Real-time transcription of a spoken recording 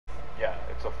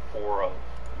4 of,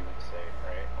 you would say,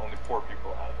 right? Only 4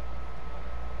 people have it.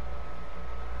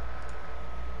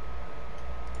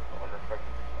 I wonder if I can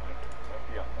find it. It might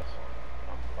be on this one.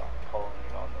 I'm calling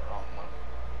it on the wrong one.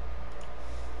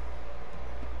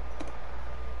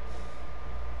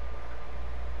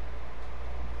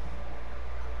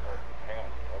 Hang on,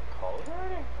 did I call it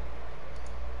already?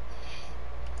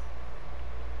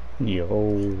 Yo. Oh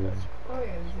yeah,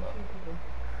 there's a few people.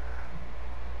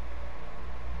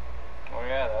 Oh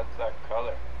yeah, that's that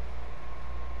color.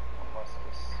 I must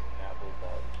have snabbled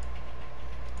that.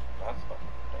 That's the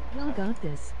thing. Y'all got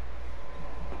this.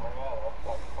 Oh yeah, that's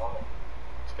that color.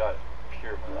 It's got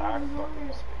pure black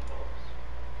fucking spindles.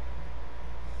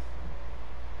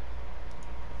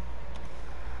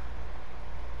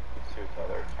 Let's see what the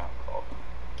other account called.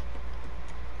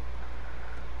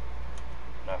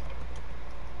 Nothing.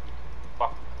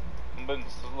 Fuck. I've been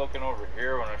looking over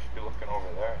here when I should be looking over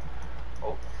there.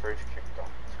 Oh, the fridge kicked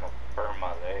off. It's gonna burn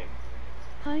my leg.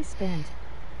 High spent.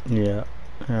 Yeah,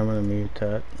 I'm gonna mute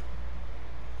that.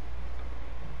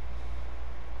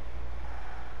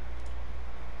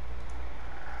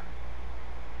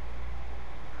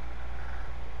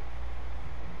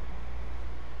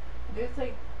 There's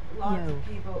like lots of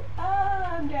people. Oh,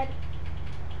 I'm dead.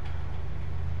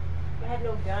 I had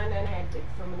no gun and I had like,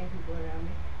 so many people around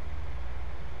me.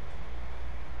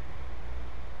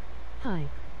 Hi.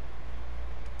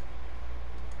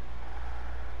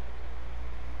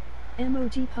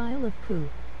 Emoji pile of poo.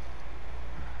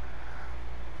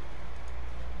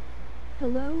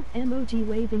 Hello, emoji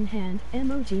waving hand,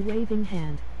 emoji waving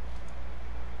hand.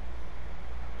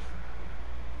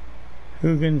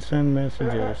 Who can send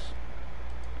messages?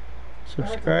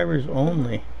 Subscribers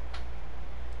only.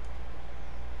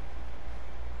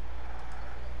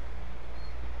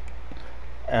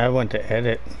 I went to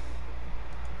edit.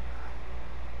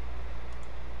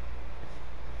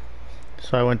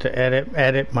 So I went to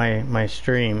edit my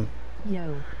stream.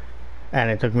 Yo. And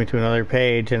it took me to another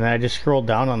page, and I just scrolled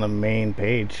down on the main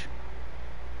page.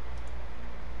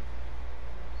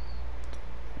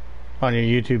 On your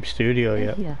YouTube studio,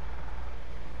 yep. Yeah.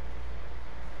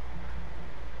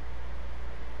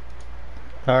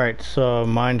 Alright, so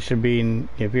mine should be,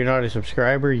 if you're not a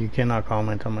subscriber, you cannot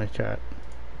comment on my chat.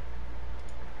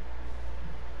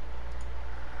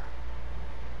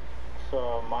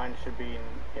 So mine should be,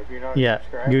 if you're not a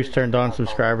subscriber, Goose turned on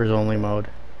subscribers only mode.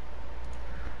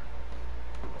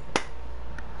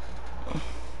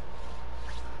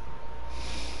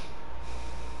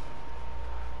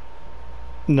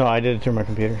 No, I did it through my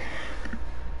computer.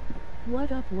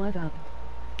 What up, what up?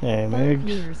 Hey, 5 Migs.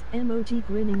 years, emoji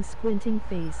grinning squinting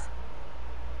face.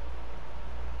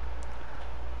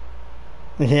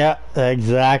 Yeah,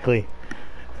 exactly.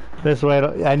 This way,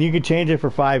 and you could change it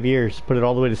for 5 years. Put it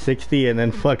all the way to 60 and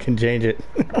then fucking change it.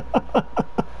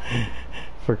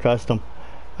 For custom.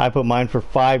 I put mine for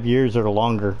 5 years or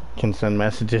longer. Can send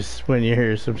messages when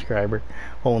you're a subscriber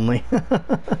only.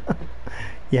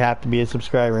 You have to be a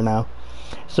subscriber now.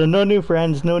 So no new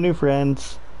friends, no new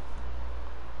friends.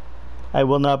 I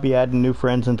will not be adding new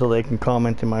friends until they can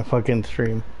comment in my fucking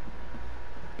stream.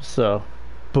 So,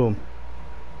 boom.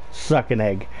 Suck an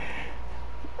egg.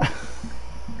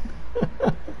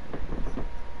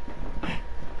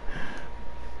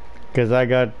 Because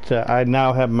I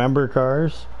now have member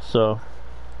cars, so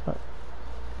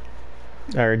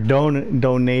or donor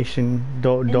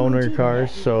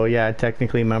cars, so yeah,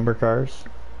 technically member cars.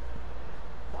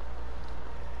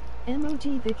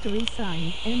 Emoji victory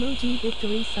sign, emoji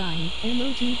victory sign,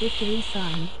 emoji victory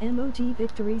sign, emoji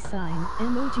victory sign,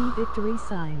 emoji victory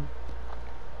sign.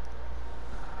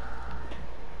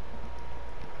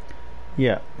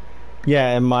 Yeah.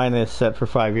 Yeah, and mine is set for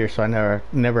 5 years, so I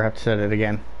never have to set it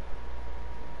again.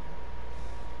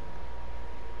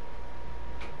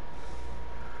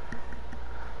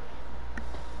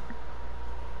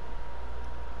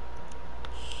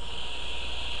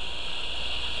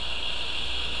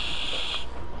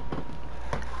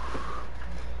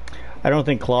 I don't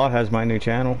think Claude has my new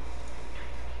channel.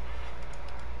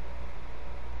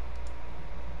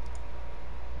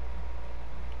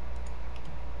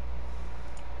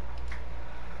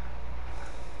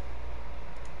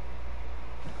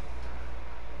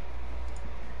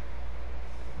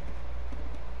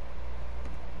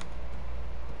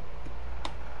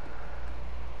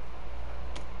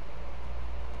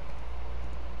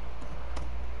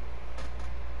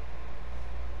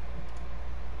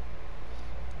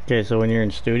 Okay, so when you're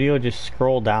in studio, just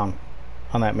scroll down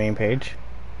on that main page.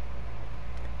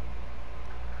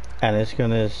 And it's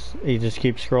gonna, you just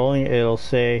keep scrolling, it'll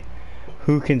say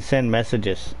who can send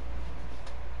messages.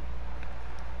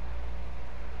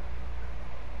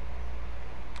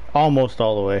 Almost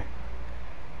all the way.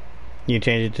 You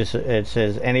change it to, it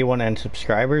says anyone and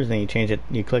subscribers, then you change it,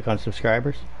 you click on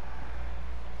subscribers.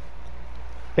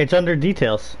 It's under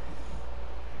details.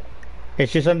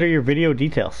 It's just under your video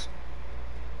details.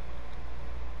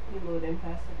 You load in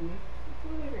faster than me.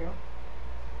 Oh, there we go.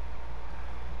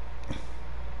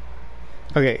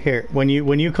 Okay, here. When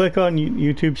you click on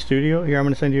YouTube Studio, here I'm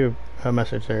gonna send you a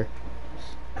message there.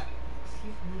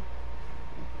 Excuse me.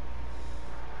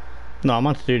 No, I'm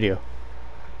on Studio.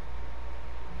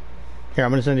 Here,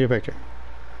 I'm gonna send you a picture.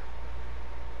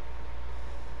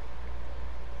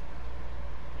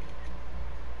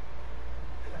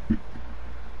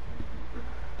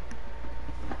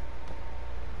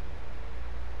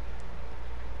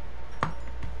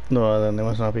 No, then they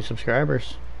must not be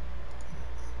subscribers.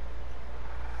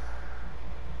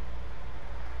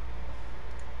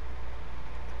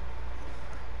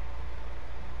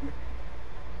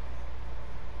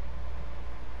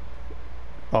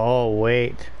 Oh,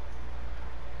 wait.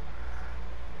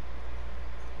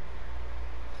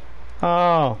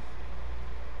 Oh.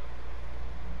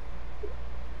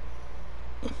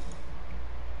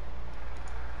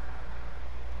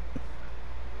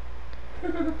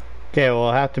 Okay, well,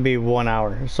 it'll have to be 1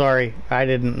 hour. Sorry, I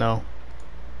didn't know.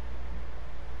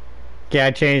 Okay,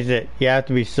 I changed it. You have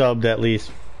to be subbed at least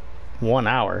 1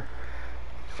 hour.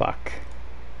 Fuck.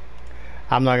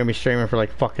 I'm not gonna be streaming for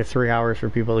like fucking 3 hours for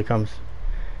people that comes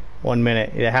 1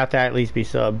 minute. You have to at least be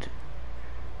subbed.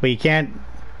 But you can't.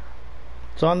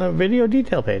 It's on the video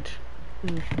detail page.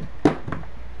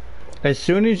 As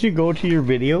soon as you go to your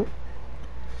video,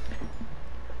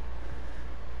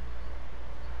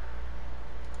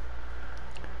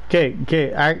 okay,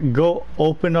 go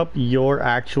open up your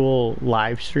actual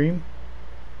live stream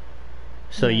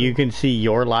so you can see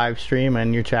your live stream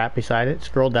and your chat beside it.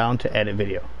 Scroll down to edit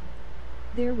video.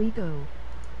 There we go.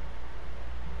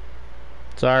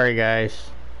 Sorry, guys.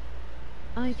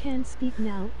 I can't speak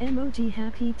now. Emoji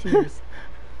happy tears.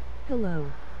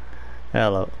 Hello.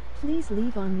 Hello. Please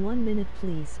leave on 1 minute,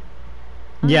 please.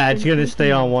 Yeah, I've it's been gonna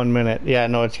stay on thinking- 1 minute. Yeah,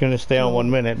 no, it's gonna stay on 1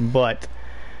 minute, but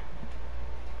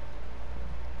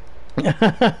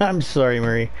I'm sorry,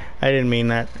 Marie. I didn't mean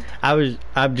that.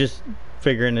 I'm just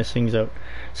figuring these things out.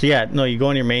 So yeah, no, you go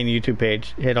on your main YouTube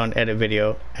page, hit on edit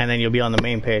video, and then you'll be on the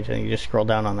main page, and you just scroll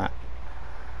down on that.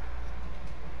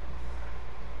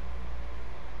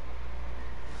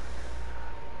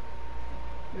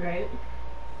 Right?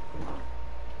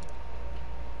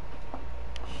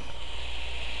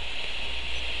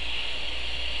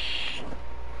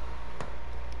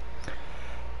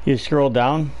 You scroll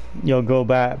down, you'll go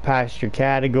back past your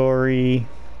category,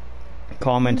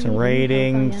 comments and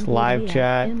ratings, live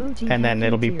chat, and then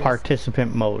it'll be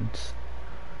participant modes.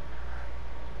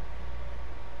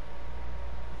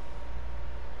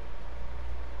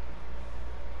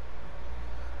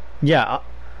 Yeah,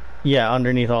 yeah,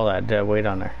 underneath all that, wait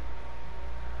on there.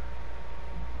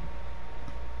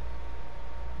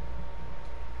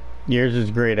 Yours is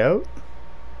grayed out?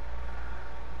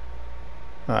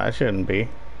 Oh, that shouldn't be.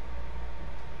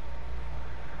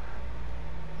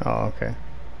 Oh, okay.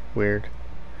 Weird.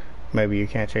 Maybe you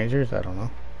can't change yours? I don't know.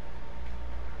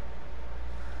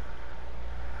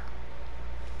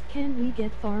 Can we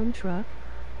get farm truck?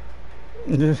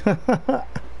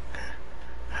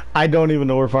 I don't even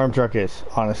know where farm truck is,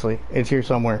 honestly. It's here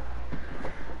somewhere.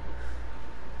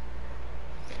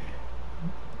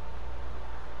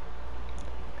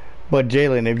 But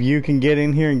Jalen, if you can get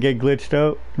in here and get glitched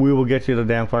out, we will get you the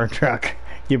damn farm truck.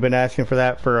 You've been asking for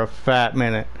that for a fat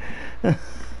minute.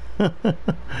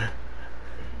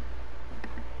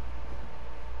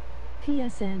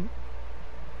 PSN.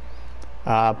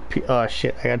 Oh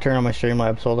shit, I gotta turn on my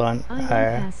Streamlabs, hold on. I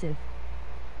am passive.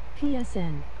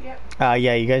 PSN. Yep.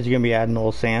 Yeah, you guys are gonna be adding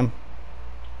old Sam.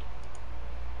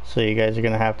 So you guys are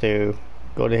gonna have to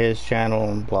go to his channel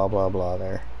and blah blah blah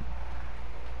there.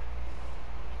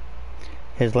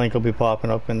 His link will be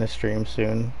popping up in the stream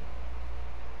soon.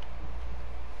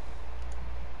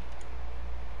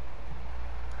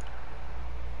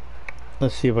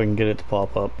 Let's see if I can get it to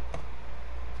pop up.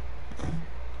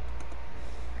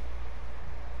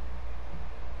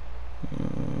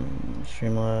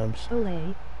 Streamlabs.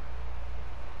 Olay.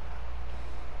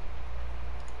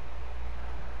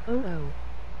 Oh.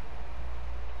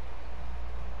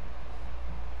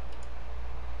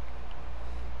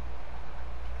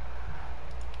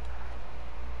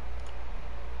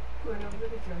 Going over the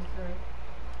transfer.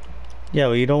 Yeah,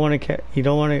 well, you don't want to. You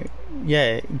don't want to.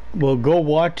 Yeah, well, go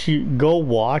watch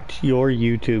your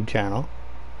YouTube channel.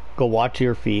 Go watch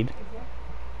your feed.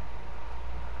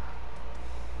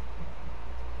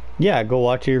 Yeah, go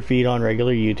watch your feed on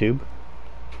regular YouTube.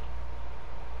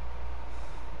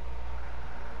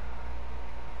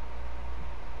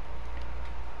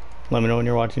 Let me know when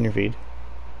you're watching your feed.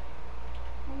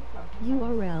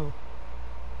 URL.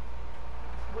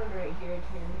 One right here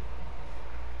too.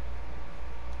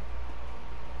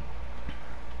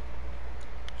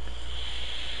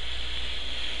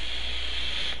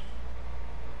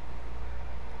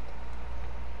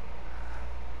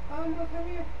 Oh no, come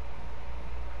here.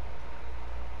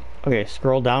 Okay,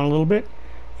 scroll down a little bit.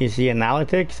 You see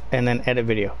analytics and then edit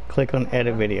video. Click on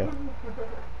edit video.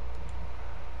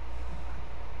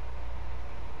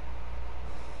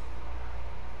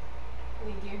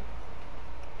 Thank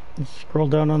you. Scroll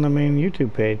down on the main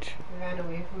YouTube page. I ran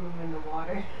away from him in the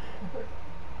water.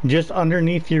 Just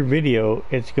underneath your video,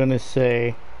 it's gonna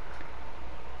say,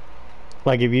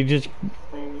 like if you just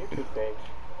main YouTube page.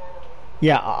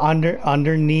 Yeah,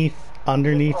 underneath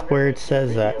where it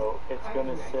says that. It's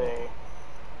gonna say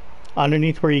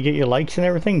underneath where you get your likes and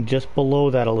everything, just below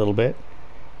that a little bit.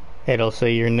 It'll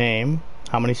say your name,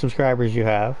 how many subscribers you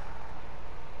have,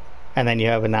 and then you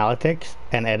have analytics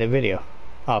and edit video.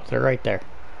 Up there, right there.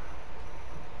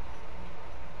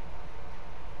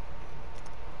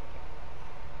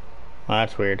 Oh,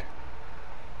 that's weird.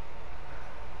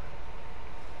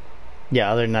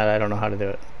 Yeah, other than that, I don't know how to do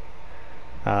it.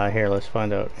 Here, let's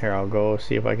find out. Here, I'll go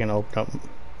see if I can open up.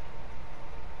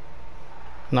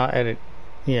 Not edit.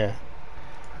 Yeah.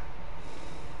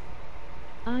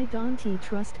 I don't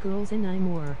trust girls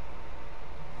anymore.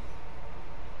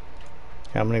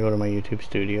 I'm gonna go to my YouTube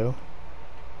studio.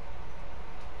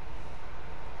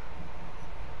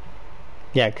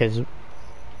 Yeah, cause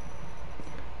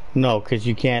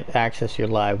you can't access your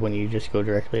live when you just go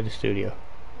directly to studio.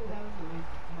 That was a waste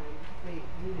of time because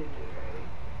you didn't do it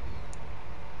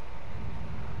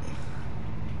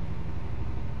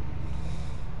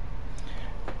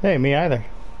right. Hey, me either.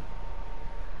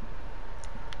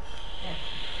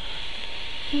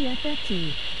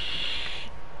 PFFT.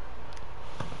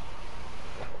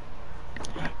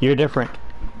 You're different.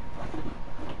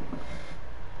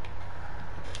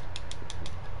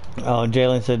 Oh,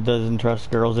 Jalen said doesn't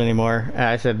trust girls anymore.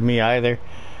 I said me either.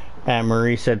 And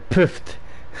Marie said poofed.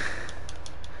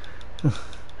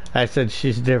 I said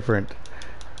she's different.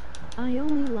 I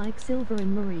only like Silver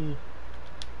and Marie.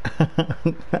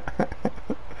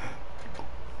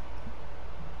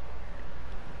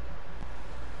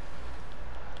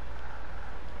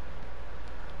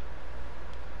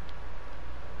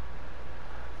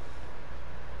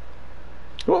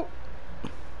 Whoa.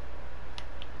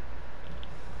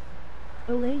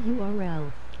 Olay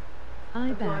URL. I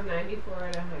I'm back. on 94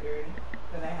 out of 100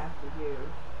 that I have to do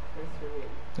just for me.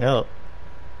 Oh.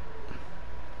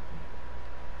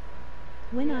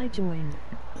 When I joined,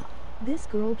 this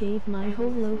girl gave my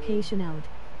whole location out.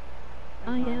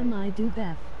 I do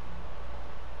Beth.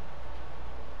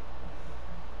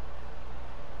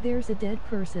 There's a dead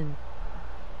person.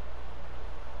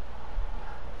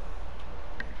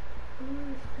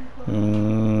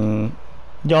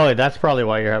 Oh, that's probably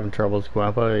why you're having troubles,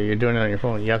 gwampa. You're doing it on your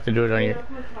phone. You have to do it on your...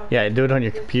 Yeah, do it on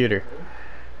your computer.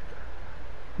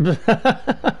 Yeah,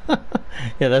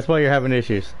 that's why you're having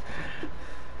issues.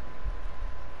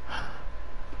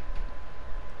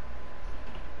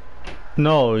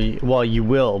 No, well, you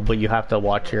will, but you have to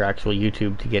watch your actual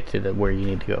YouTube to get to where you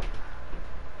need to go.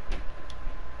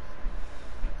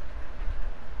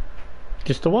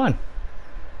 Just the one.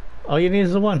 All you need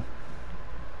is the one.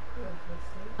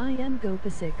 I am Gopa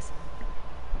 6.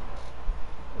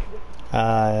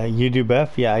 You do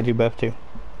Beth? Yeah, I do Beth too.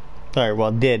 Alright,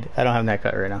 well, did. I don't have that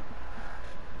cut right now.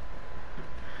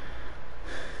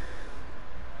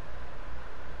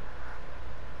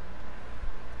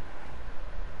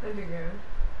 Underground.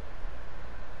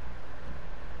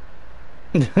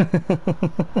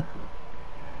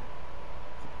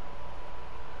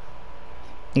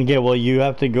 Okay, well, you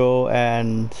have to go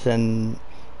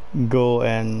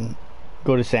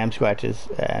to Sam Squatches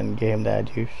and get him to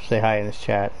add you. Say hi in his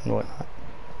chat and whatnot.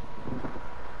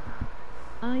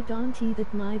 I don't eat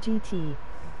at my GT.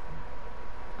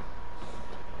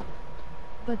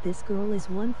 But this girl is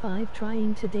 1-5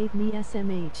 trying to date me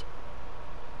SMH.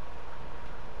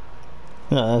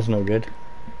 No, that's no good.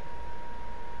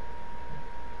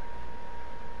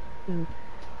 Oop.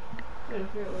 Trying to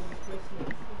figure out what the person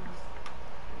is.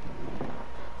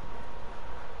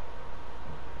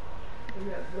 And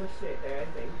that bush right there, I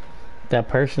think. That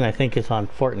person, I think, is on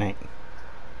Fortnite.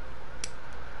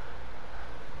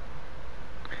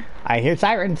 I hear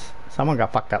sirens. Someone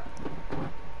got fucked up.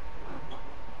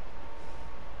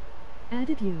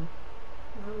 Added you.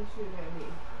 Why would shoot at me?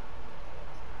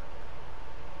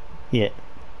 Yeah.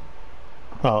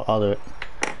 Oh, I'll do it.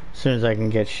 As soon as I can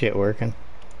get shit working.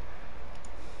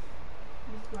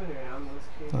 Just going around those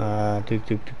trees. Okay, we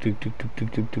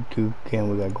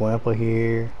got Gwampa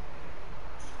here.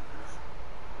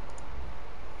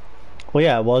 Well,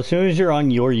 yeah, well, as soon as you're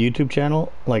on your YouTube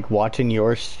channel, like watching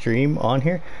your stream on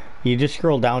here, you just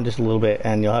scroll down just a little bit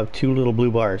and you'll have two little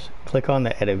blue bars. Click on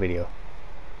the edit video.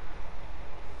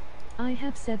 I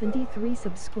have 73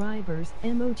 subscribers.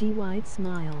 Emoji wide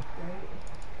smile.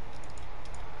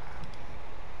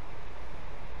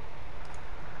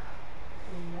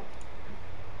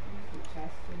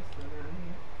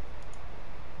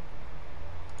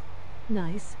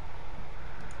 Nice.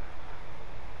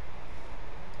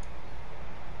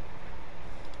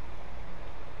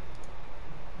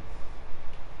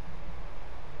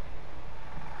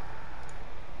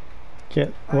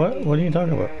 Get what? What are you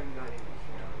talking about?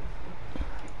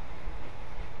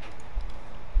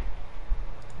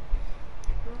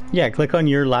 Yeah, click on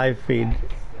your live feed.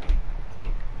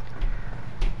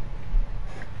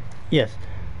 Yes.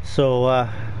 So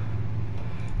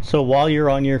so while you're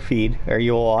on your feed, are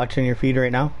you watching your feed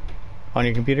right now on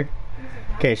your computer?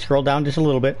 Okay, scroll down just a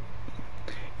little bit.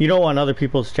 You don't want other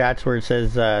people's chats where it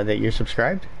says that you're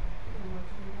subscribed?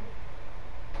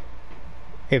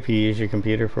 If you use your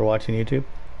computer for watching YouTube.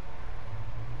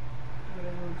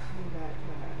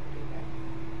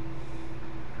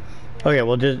 Okay,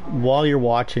 well, just while you're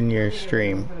watching your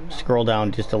stream, scroll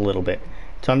down just a little bit.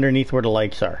 It's underneath where the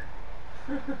likes are.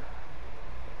 I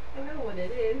know what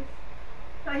it is.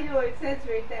 I know what it says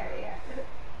right there, yeah.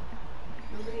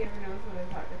 Nobody ever knows what I'm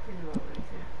talking about.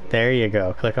 There you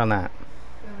go. Click on that.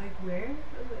 They're like, where?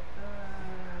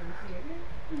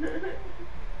 I'm like, here?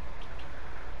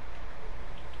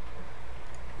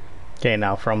 Okay,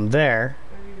 now from there,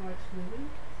 Where we watch movies?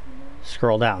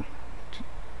 scroll down.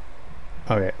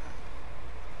 Okay.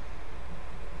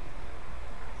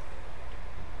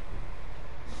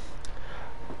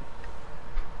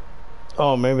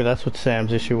 Oh, maybe that's what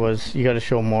Sam's issue was. You gotta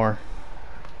show more.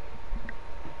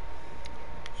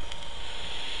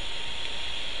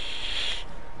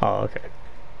 Oh, okay.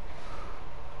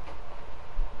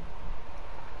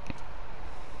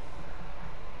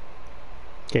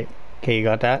 Okay, okay, you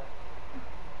got that?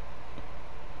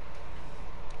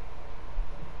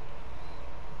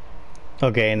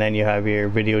 Okay, and then you have your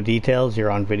video details. You're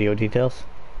on video details.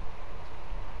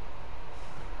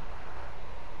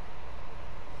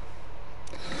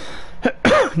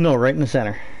 No, right in the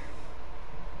center.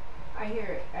 I hear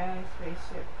it.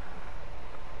 Spaceship.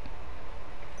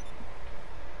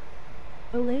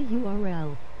 Olay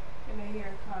URL. And I hear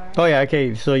a car. Oh yeah,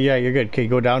 okay, so yeah, you're good. Okay,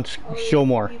 go down, Oh, show yeah,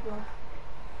 more. people.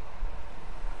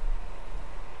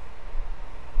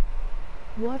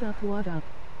 What up, what up?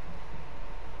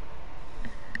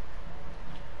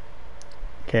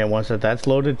 Okay, once that's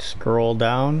loaded, scroll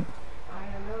down I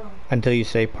don't know. until you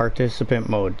say participant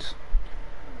modes.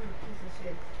 Piece of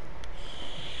shit.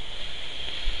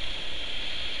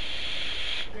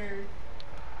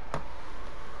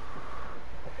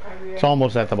 It's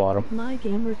almost at the bottom. My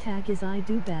gamer tag is I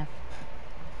do Beth.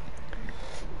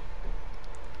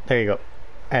 There you go.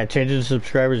 Change it to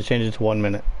subscribers, change it to 1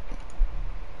 minute.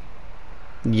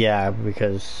 Yeah,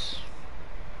 because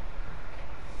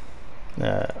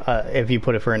if you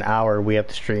put it for an hour, we have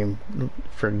to stream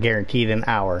for guaranteed an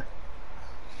hour.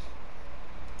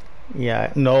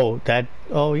 Yeah, no, that,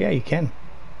 oh yeah, you can.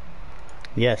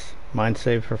 Yes, mine's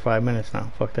saved for 5 minutes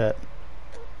now. Fuck that.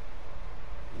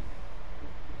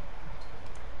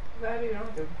 Glad we don't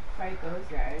have to fight those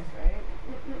guys, right?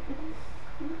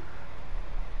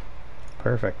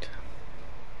 Perfect.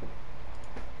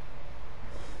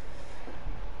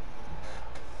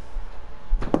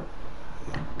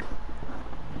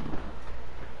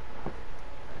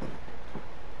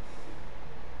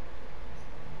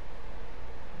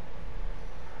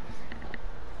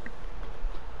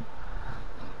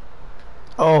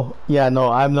 Oh, yeah,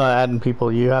 no, I'm not adding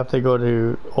people. You have to go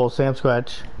to Old Sam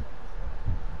Squatch.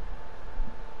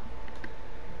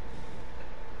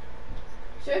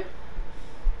 Shit.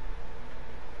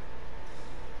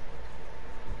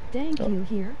 Thank you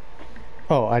here.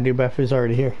 Oh, I do. Beth is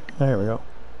already here. There we go.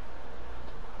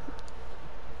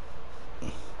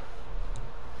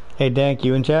 Hey, Dank,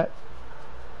 you in chat?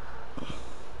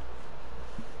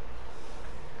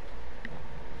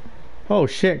 Oh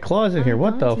shit, Claw's in here.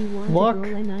 What the fuck?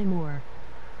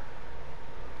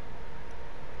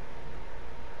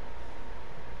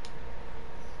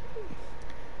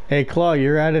 Hey, Claw,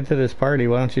 you're added to this party.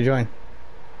 Why don't you join?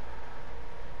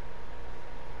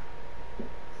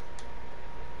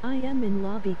 I am in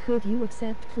lobby. Could you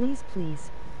accept, please,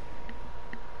 please?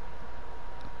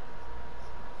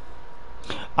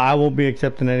 I won't be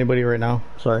accepting anybody right now.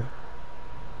 Sorry.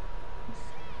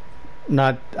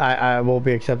 Not, I won't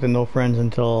be accepting no friends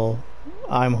until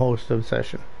I'm host of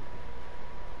session.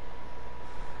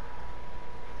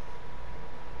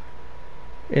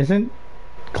 Isn't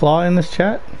Claw in this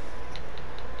chat?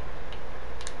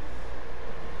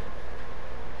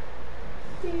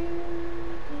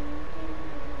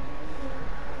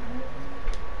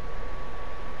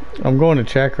 I'm going to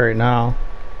check right now.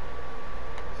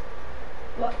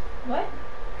 What? What?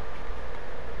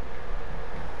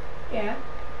 Yeah.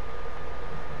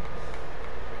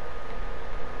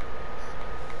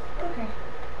 Okay.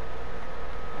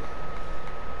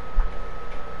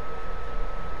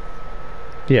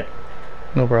 Yeah,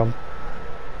 no problem.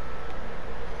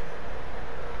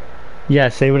 Yeah,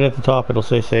 save it at the top. It'll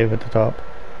say save at the top.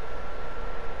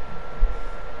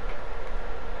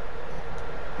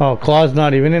 Oh, Claw's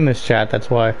not even in this chat, that's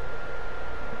why.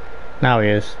 Now he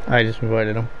is. I just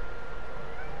invited him.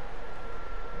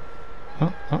 Huh?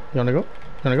 Huh? You wanna go? You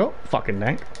wanna go? Fucking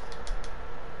dank.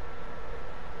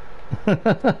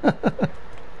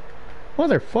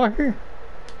 Motherfucker.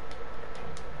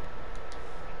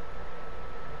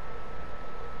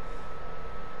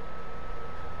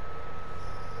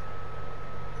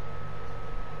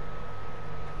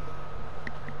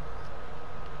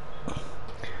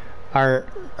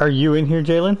 Are you in here,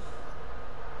 Jalen?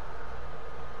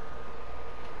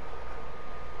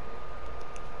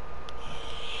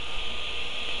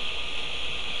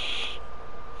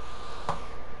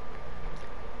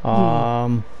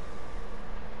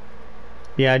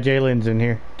 Yeah, Jalen's in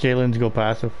here. Jalen's go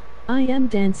passive. I am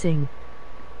dancing.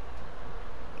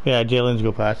 Yeah, Jalen's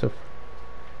go passive.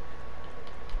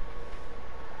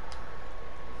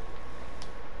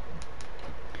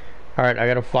 Alright, I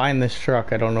gotta find this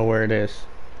truck. I don't know where it is. Is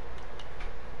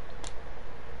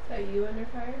that you under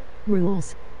fire?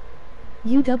 Rules.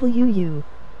 UWU.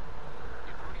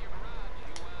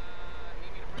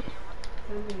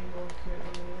 Somebody knows where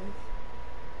it is.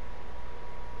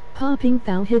 Popping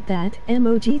thou hit that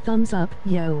emoji thumbs up,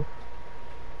 yo.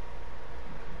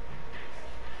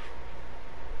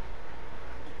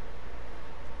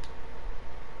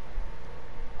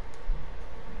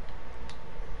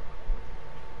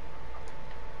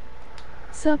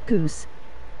 Sup goose.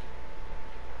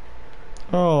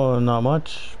 Oh, not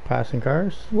much. Passing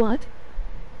cars. What?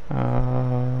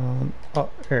 Oh,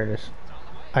 here it is.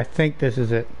 I think this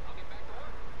is it.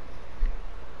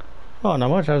 Oh, not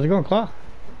much. How's it going, Claw?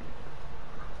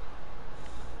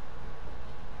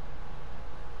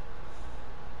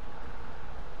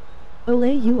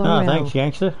 Ole URL. Oh, thanks,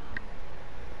 gangster.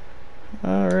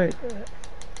 Alright.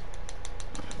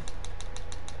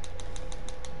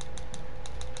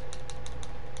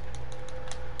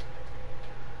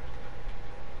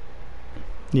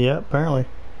 Yeah, apparently.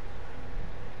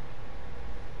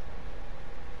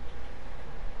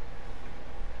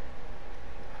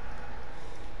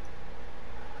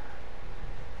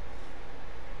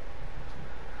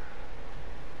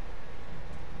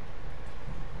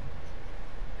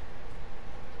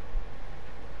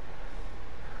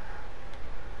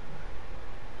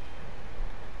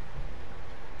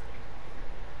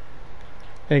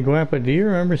 Hey, Gwampa, do you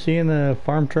remember seeing the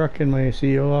farm truck in my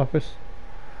CEO office?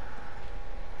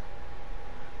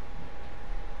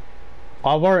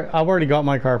 I've already got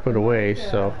my car put away,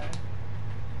 so.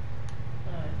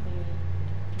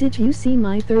 Did you see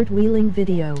my third wheeling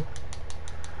video? No,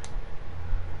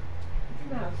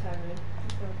 it's happening.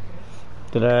 It's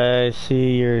okay. Did I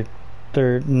see your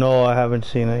third? No, I haven't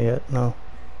seen it yet, no.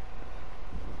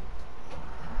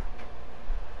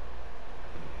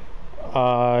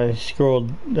 I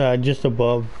scrolled just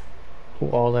above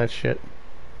all that shit.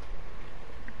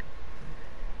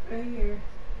 Right here.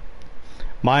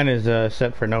 Mine is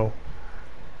set for no.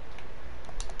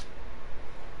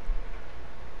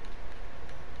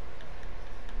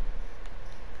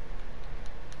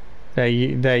 That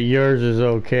yours is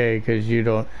okay because you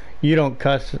don't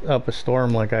cuss up a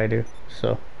storm like I do.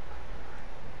 So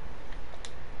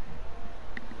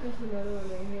There's another one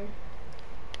right here.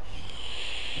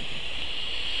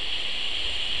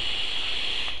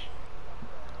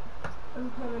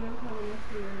 I'm coming. Let's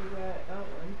see where you got that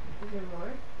one. Is there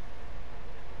more?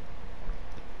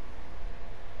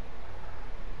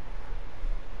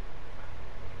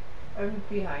 I'm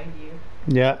behind you.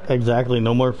 yeah, exactly.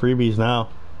 No more freebies now.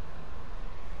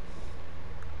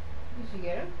 Did you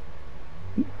get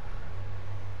him?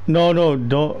 No, You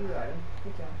don't. got him.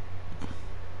 Good job.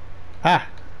 Ah,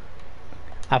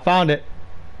 I found it.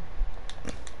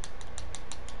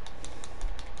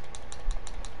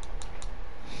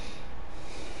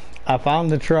 I found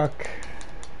the truck.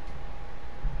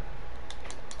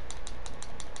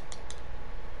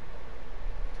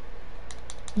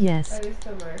 Yes. Are they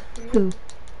still marked for you? Who?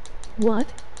 What?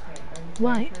 Okay, I'm just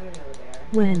Why? trying to know what they are.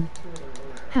 When? Two of them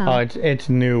anyway. Oh, How? it's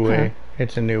new way. Huh.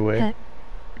 It's a new way. Heck.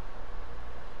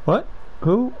 What?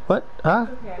 Who? What? Huh?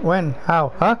 Okay, I'm When? there.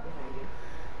 How? I'm Huh? right behind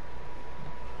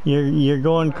you. You're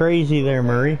going Marked crazy there, over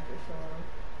Murray. after so long.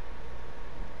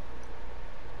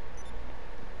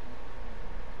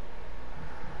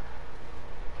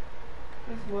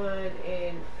 There's one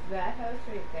in that house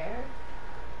right there,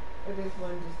 or there's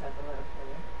one just at the left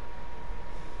corner.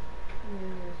 And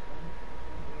then there's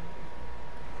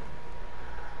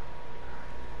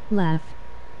one Laugh.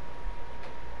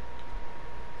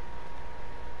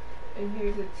 here. And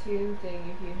here's a tune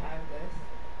thing if you have this.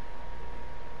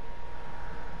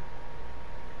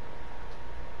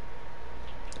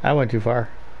 I went too far.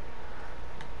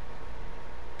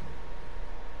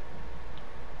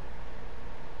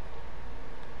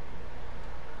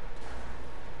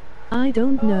 I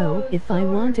don't know Oh, if I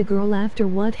want a sorry. girl after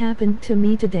what happened to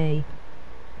me today.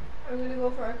 I'm gonna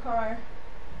go for a car.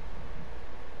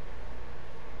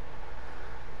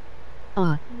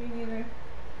 Ah, Me neither.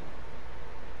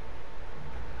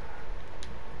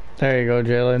 There you go,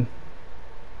 Jalen.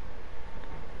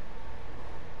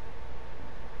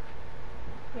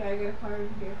 Yeah, I got a car over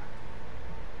here.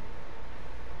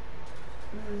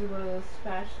 This is one of those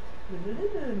fast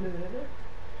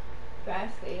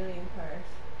alien cars.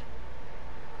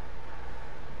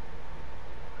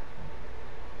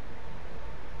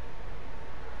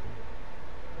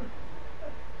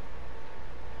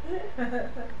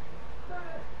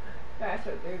 Fast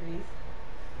with derbies.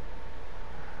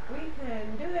 We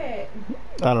can do it.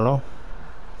 I don't know.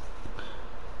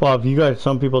 Well, if you got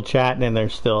some people chatting in there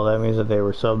still, that means that they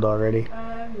were subbed already.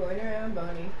 I'm going around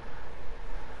Bonnie.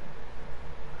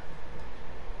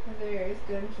 There's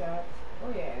gunshots. Oh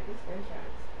yeah, there's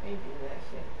gunshots. I ain't doing that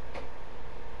shit.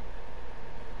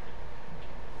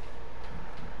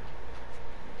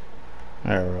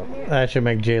 I don't know. That should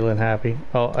make Jalen happy.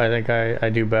 Oh, I think I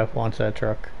do. Beth wants that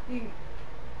truck. You...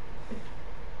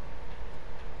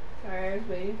 Sorry, I was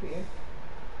waiting for you.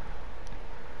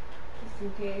 Just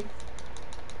in case.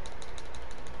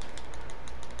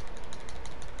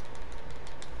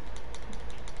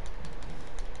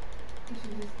 You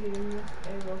should just get in this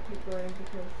and we'll keep going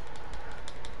because...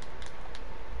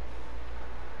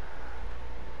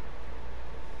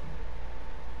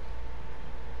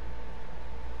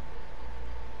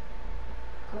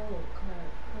 Go,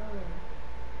 Clark,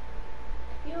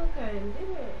 go. You can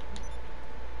do it.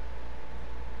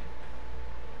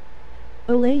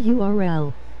 Ole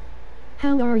URL.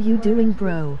 How are you doing,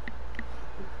 bro?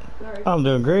 Clark, I'm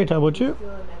doing great. How about you? steal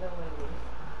another one of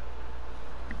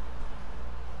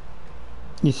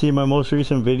these. You see my most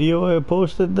recent video I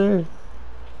posted there?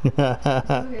 Look at that.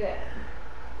 That's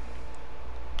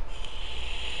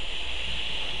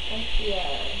the,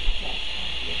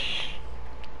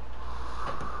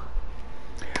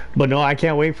 But no, I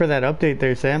can't wait for that update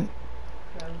there, Sam.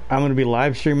 I'm gonna be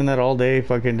live streaming that all day,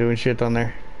 fucking doing shit on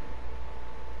there.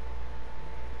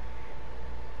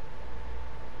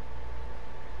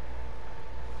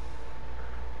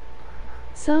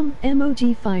 Some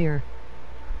emoji fire.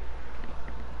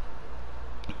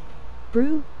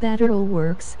 Brew, that URL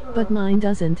works, but mine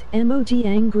doesn't. Emoji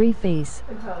angry face.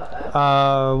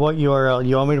 What URL?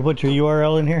 You want me to put your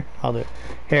URL in here? I'll do it.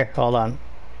 Here, hold on.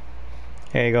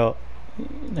 There you go.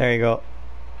 There you go.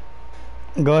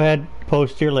 Go ahead,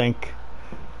 post your link.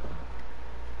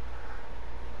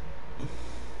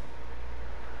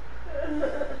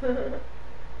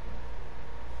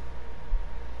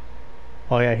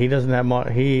 Oh yeah, he doesn't have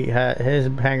his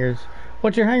hangers.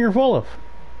 What's your hanger full of?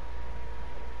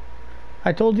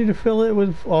 I told you to fill it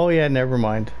with. Oh yeah, never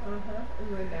mind.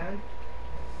 It went down.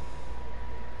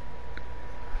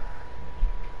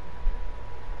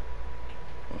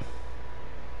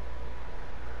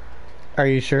 Are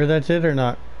you sure that's it or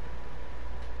not?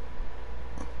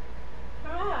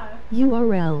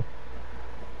 URL.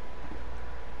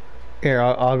 Here,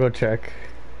 I'll go check.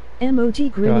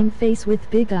 Emoji grinning face with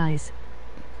big eyes.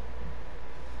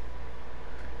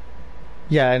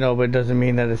 Yeah, I know, but it doesn't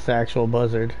mean that it's the actual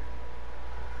buzzard.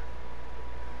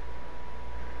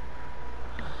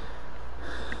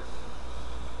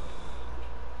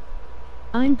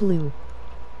 I'm blue.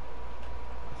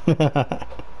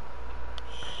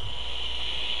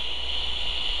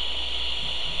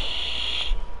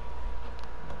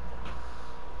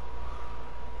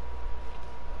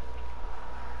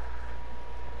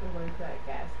 I'm going to that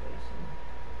gas station.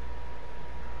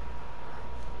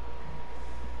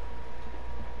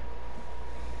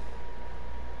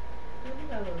 Look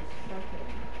at all those fucking...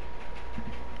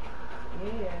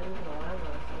 Yeah, there's an alarm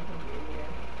or something here.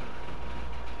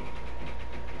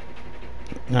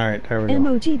 Alright, there we go.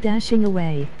 Emoji dashing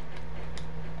away.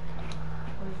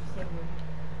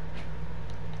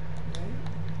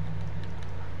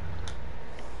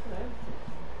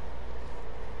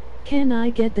 Can I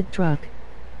get the truck?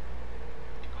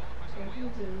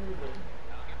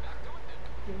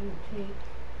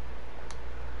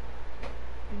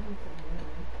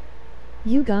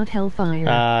 You got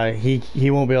hellfire. He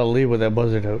won't be able to leave with that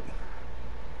buzzard out.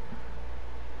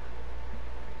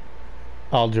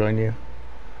 I'll join you.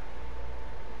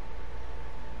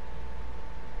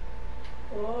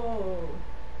 Oh.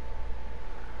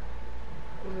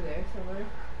 Over there somewhere.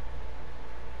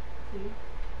 See?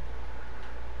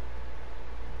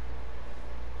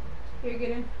 Here,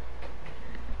 get in.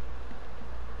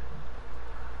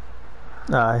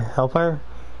 Hellfire?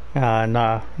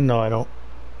 Nah, no I don't.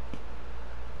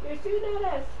 You're shooting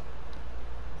at us.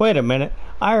 Wait a minute,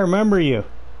 I remember you.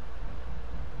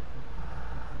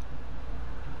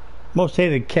 Most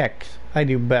hated Kex. I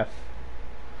do Beth.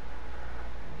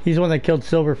 He's the one that killed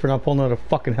Silver for not pulling out a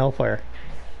fucking Hellfire.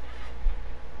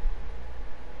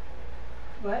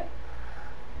 What?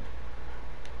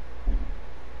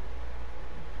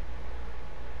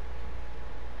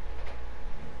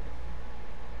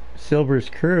 Silver's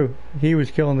crew. He was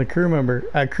killing the crew member.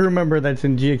 A crew member that's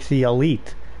in GXC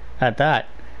Elite. At that.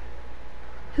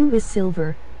 Who is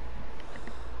Silver?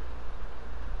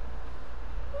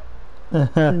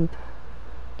 Poop.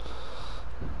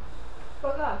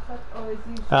 Fuck off. That's always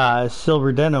you.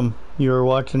 Silver Denim. You were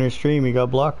watching her stream. You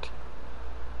got blocked.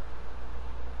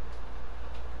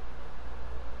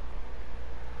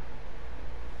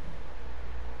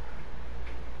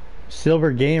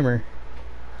 Silver Gamer.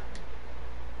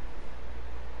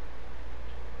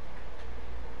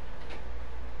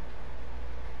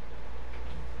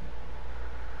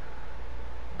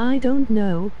 I don't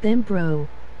know them, bro.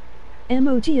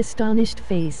 Emoji astonished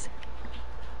face.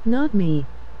 Not me.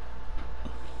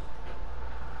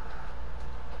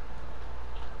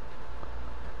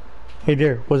 Hey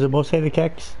dear, was it most hated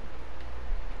Kex?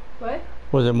 What?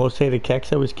 Was it most hated Kex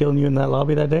that was killing you in that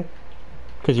lobby that day?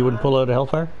 Because you wouldn't pull out a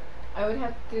Hellfire? I would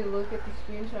have to look at the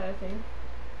screenshot, I think.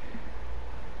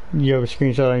 You have a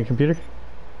screenshot on your computer?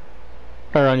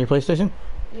 Or on your PlayStation?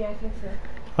 Yeah, I think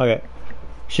so. Okay.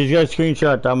 She's got a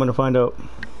screenshot. I'm gonna find out.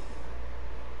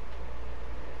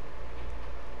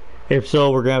 If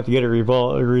so, we're gonna have to get it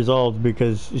resolved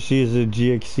because she's a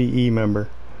GXCE member.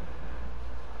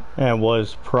 And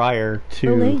was prior to...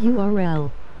 Olay URL.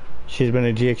 She's been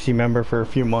a GXC member for a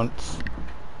few months.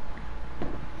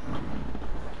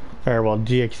 Or well,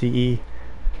 GXCE.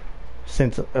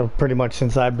 Since, pretty much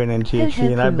since I've been in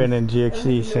GXC. And I've been in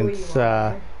GXC since,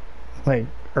 like,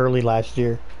 early last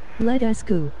year. Let us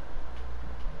go.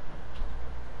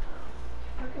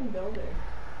 Fucking builder.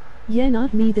 Yeah,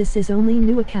 not me, this is only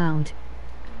new account.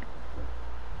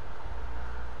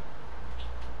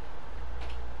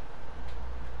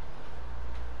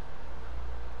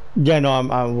 Yeah, no,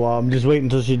 I'm just waiting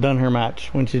until she's done her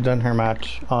match. When she's done her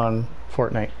match on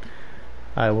Fortnite,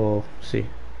 I will see.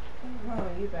 Oh,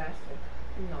 you bastard.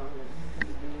 No,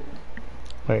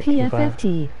 Wait,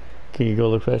 PFFT. can you go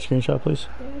look for that screenshot, please?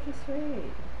 yeah, just wait.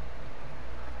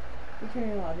 You turn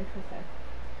your lobby for a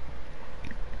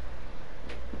sec.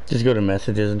 Just go to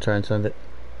messages and try and send it.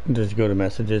 Just go to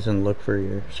messages and look for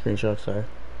your screenshots there.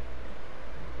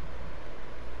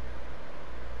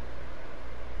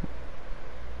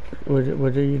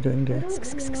 What are you doing there? I don't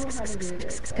really know how to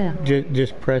do this.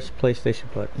 Just press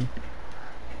PlayStation button.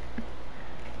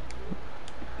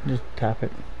 Just tap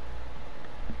it.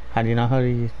 How do you know how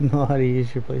to know how to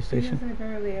use your PlayStation? Because I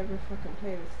barely ever fucking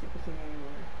play this stupid thing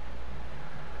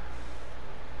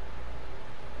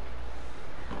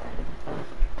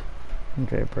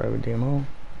anymore. Okay, private demo.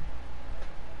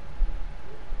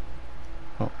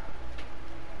 Oh.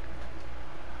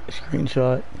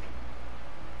 Screenshot.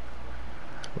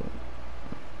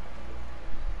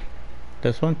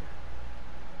 This one?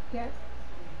 Yeah.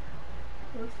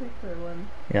 Looks like for one.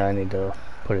 Yeah, I need to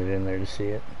put it in there to see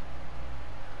it.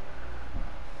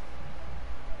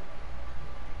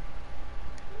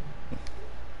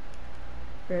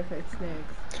 Verified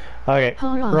snags. Okay.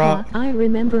 Ha ha ha, I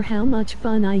remember how much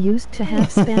fun I used to have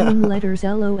spamming letters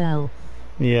LOL.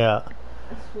 Yeah.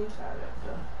 I screenshot it,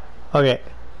 so. Okay.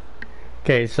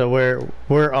 Okay, so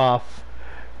we're off.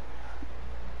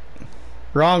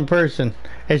 Wrong person.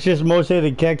 It's just most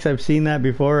hated Kex. I've seen that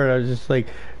before, and I was just like,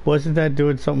 wasn't that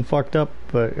doing something fucked up?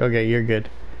 But okay, you're good.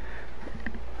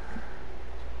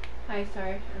 Hi,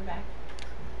 sorry, I'm back.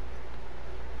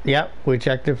 Yep, we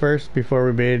checked it first before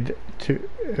we made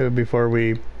before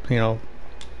we,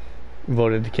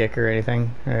 voted to kick or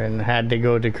anything, and had to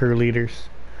go to crew leaders.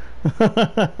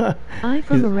 I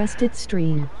from Arrested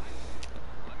Stream.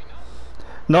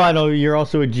 No, I know you're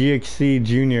also a GXC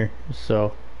junior,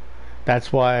 so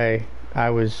that's why I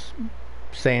was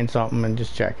saying something and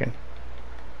just checking.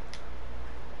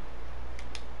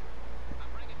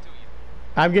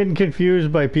 I'm getting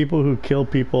confused by people who kill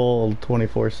people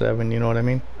 24/7, you know what I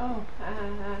mean? Oh, I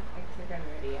guess I got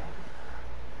ready.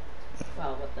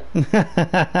 Well, what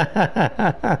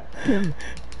the? Kim.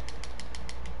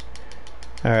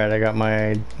 Alright, I got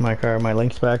my car, my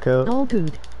links back out. All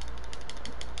good.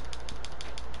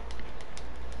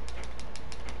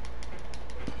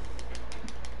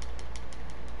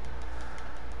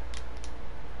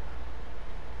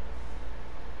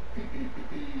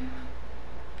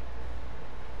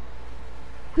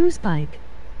 Whose bike?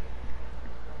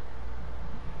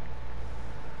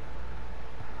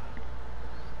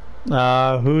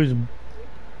 Who's...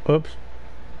 Oops.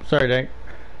 Sorry, Dank.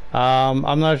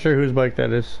 I'm not sure whose bike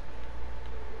that is.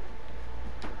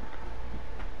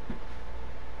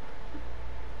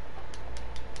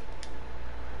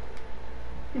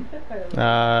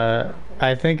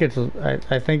 I think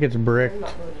it's Brick.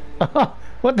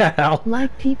 What the hell?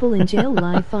 Like people in jail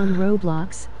life on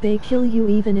Roblox, they kill you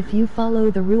even if you follow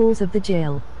the rules of the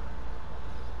jail.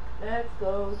 Let's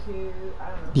go to, I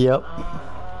don't know. Yep.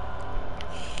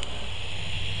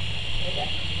 Okay.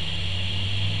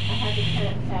 I had to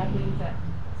turn tabbies at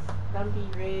Stumpy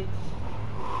Ridge,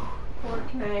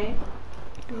 Pork Knife,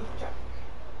 Food Truck.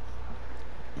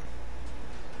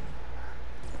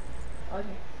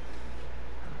 Okay.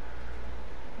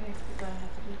 Okay, so I have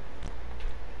to do.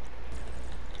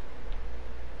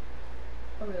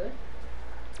 Oh, really?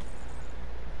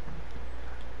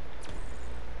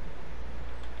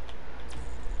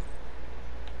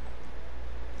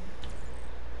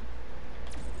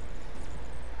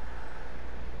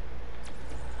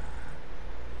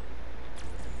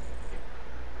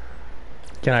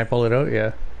 Can I pull it out?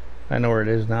 Yeah. I know where it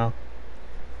is now.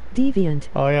 Deviant.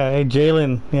 Oh yeah, hey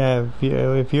Jalen. Yeah,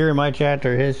 if you're in my chat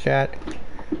or his chat,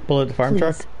 pull out the farm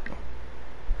truck. Please.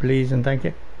 Please and thank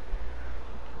you.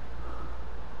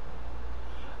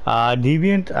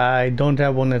 Deviant, I don't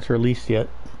have one that's released yet.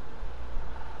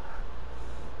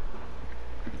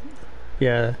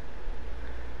 Yeah.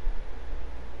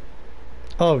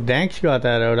 Oh, Dank's got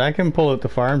that out. I can pull out the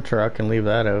farm truck and leave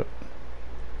that out.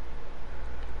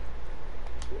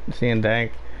 Seeing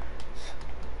Dank.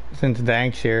 Since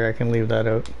Dank's here, I can leave that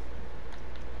out.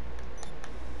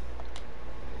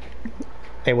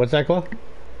 Hey, what's that, Chloe?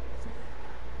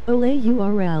 Ole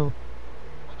URL.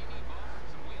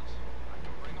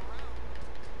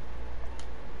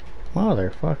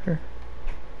 Motherfucker.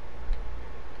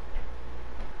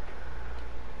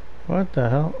 What the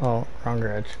hell? Oh, wrong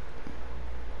garage.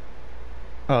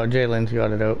 Oh, Jalen's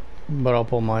got it out. But I'll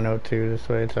pull mine out too, this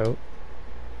way it's out.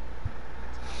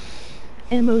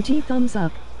 Emoji thumbs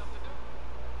up.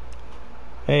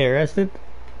 Hey, arrested?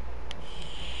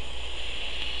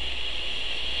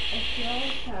 I see all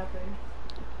this happen.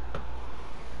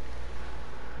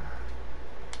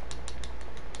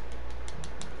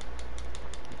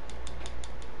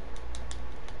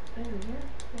 There we go.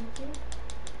 Thank you.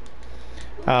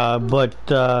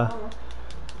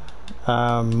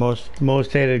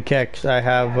 Most hated keks. I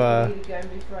have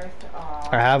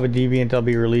I have a deviant I'll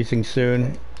be releasing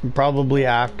soon, probably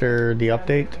after the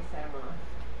update.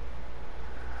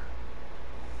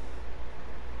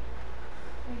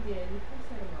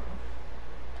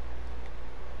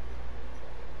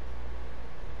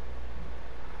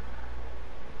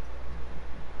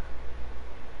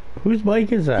 Whose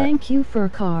bike is that? Thank you for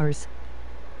cars.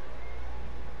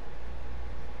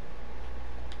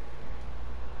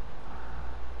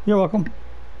 You're welcome.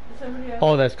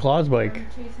 Oh, that's Claw's bike.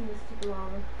 Chasing this stupid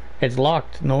llama. It's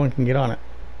locked. No one can get on it.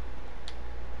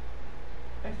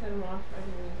 I set him off. I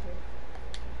didn't mean to.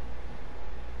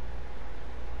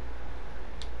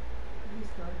 He's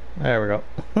gone. There we go.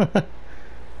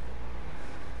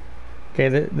 Okay,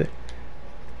 the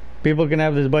people can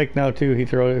have this bike now too. He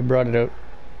brought it out.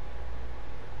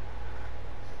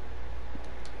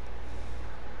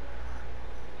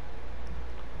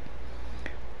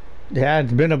 Yeah,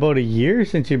 it's been about a year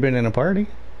since you've been in a party.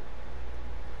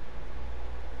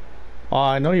 Oh,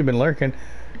 I know you've been lurking.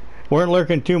 Weren't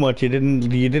lurking too much. You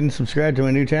didn't subscribe to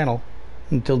my new channel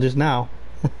until just now.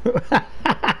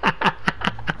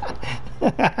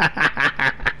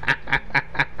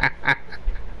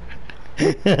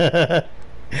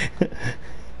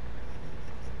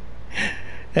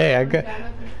 Hey,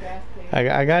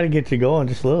 I gotta get you going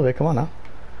just a little bit. Come on now.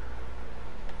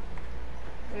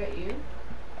 Is that you?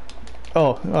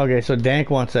 Oh, okay. So Dank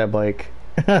wants that bike.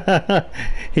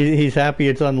 He's happy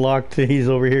it's unlocked. He's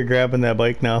over here grabbing that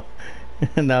bike now.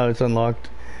 And now it's unlocked.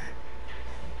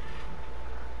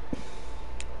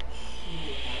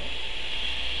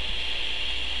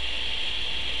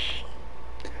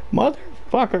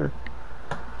 Motherfucker.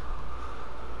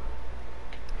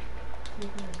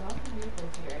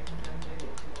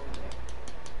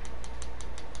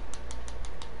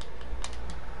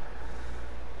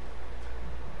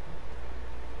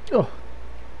 Oh.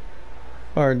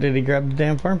 Or did he grab the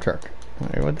damn farm truck?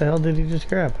 What the hell did he just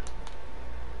grab?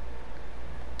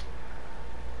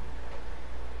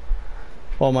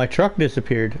 Well, my truck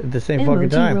disappeared at the same fucking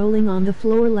time. Rolling on the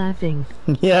floor laughing.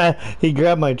 Yeah, he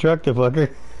grabbed my truck, the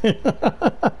fucker.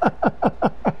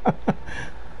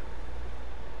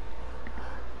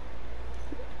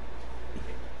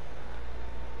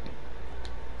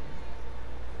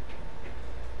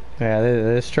 Yeah,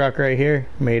 this truck right here,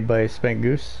 made by Spent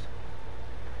Goose.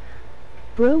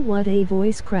 Bro, what a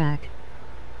voice crack.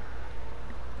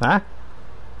 Huh?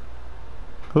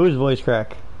 Whose voice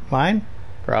crack? Mine?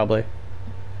 Probably.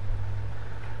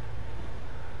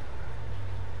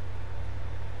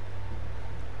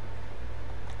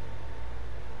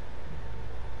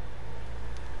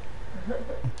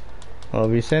 Well,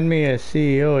 if you send me a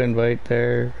CEO invite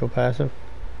there, go passive.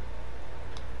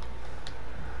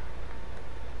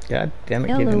 God damn it,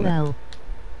 get in there. LOL.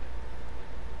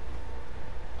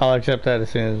 I'll accept that as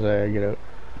soon as I get out.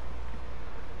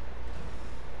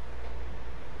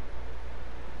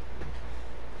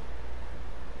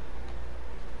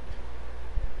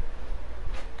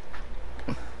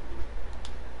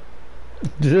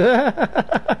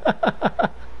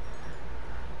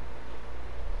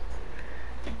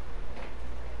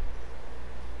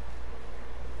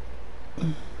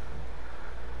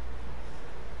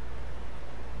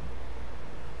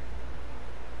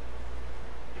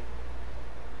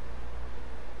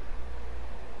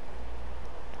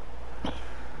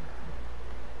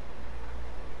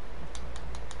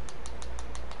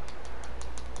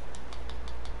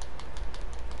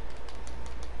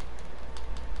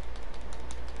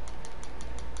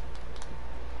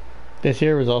 This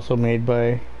here was also made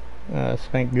by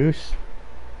Spank Goose.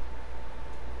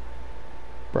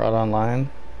 Brought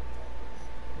online.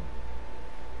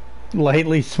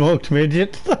 Lightly smoked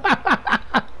midget.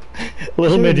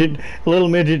 Little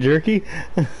midget jerky.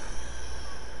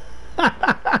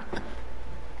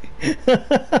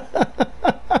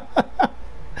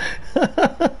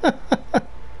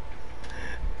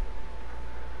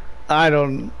 I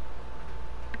don't.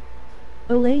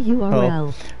 Ole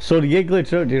URL. Oh. So to get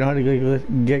glitched out, do you know how to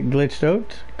get glitched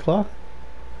out, Claw?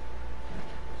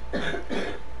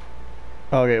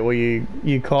 Okay, well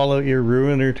you call out your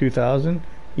Ruiner 2000,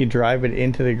 you drive it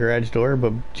into the garage door,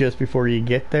 but just before you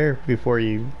get there, before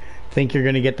you think you're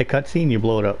gonna get the cutscene, you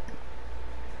blow it up.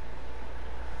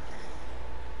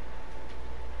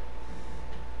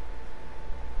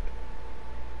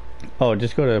 Oh,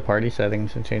 just go to party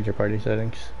settings and change your party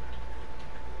settings.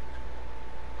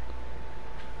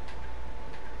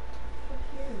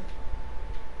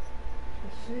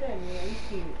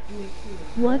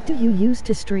 What do you use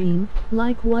to stream?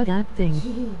 Like what app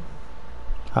thing?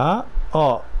 Huh?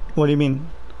 Oh, what do you mean?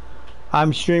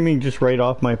 I'm streaming just right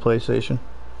off my PlayStation.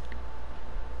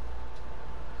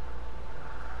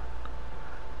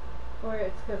 Or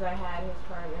it's because I had his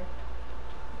partner.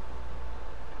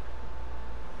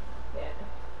 Yeah.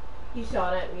 He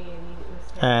shot at me and he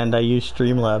was And I use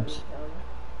Streamlabs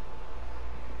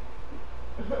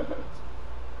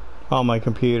on my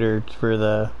computer for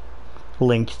the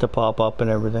links to pop up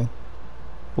and everything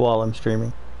while I'm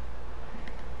streaming.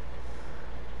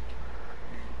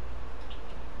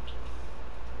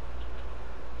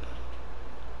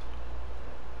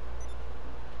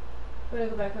 Want to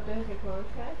go back up to his clothes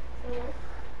guy?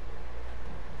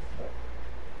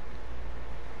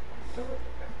 Somewhere?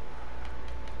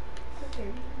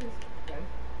 Okay, this is good.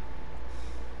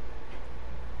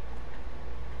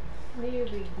 What are you,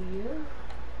 big deal?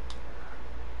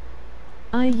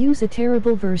 I use a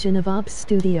terrible version of Ops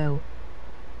Studio.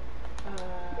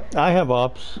 I have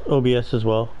OBS as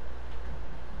well.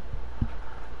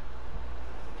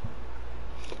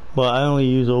 But I only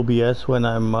use OBS when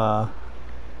I'm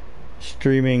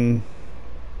streaming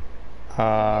if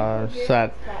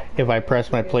I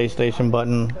press my PlayStation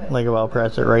button, like if I'll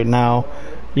press it right now,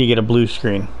 you get a blue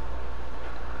screen.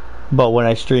 But when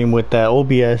I stream with that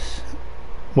OBS,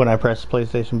 when I press the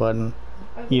PlayStation button,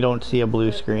 you don't see a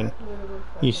blue screen.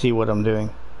 You see what I'm doing.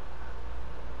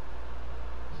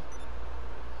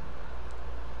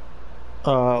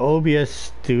 OBS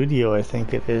Studio, I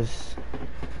think it is.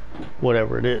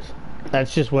 Whatever it is.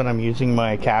 That's just when I'm using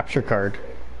my capture card.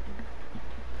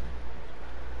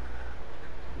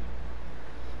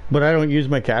 But I don't use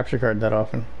my capture card that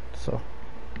often, so.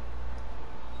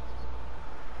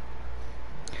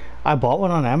 I bought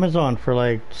one on Amazon for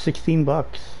like 16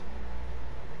 bucks.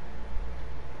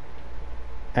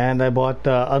 And I bought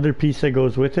the other piece that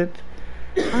goes with it.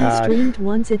 I streamed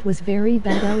once, it was very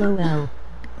bad, lol.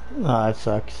 Oh, that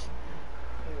sucks.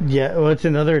 Yeah, well, it's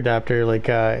another adapter. Like,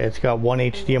 it's got one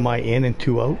HDMI in and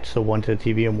two out, so one to the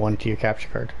TV and one to your capture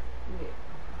card.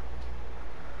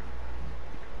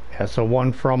 Yeah, so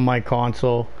one from my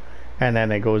console, and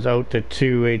then it goes out to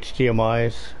two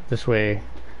HDMIs. This way.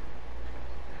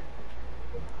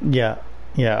 Yeah,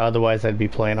 yeah. Otherwise, I'd be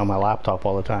playing on my laptop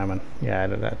all the time, and yeah,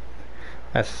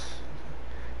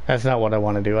 that's not what I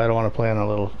want to do. I don't want to play on a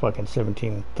little fucking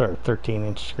 17 or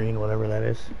 13-inch screen, whatever that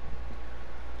is.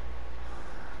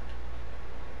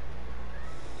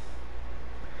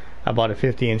 I bought a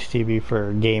 50-inch TV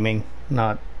for gaming,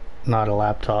 not a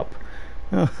laptop.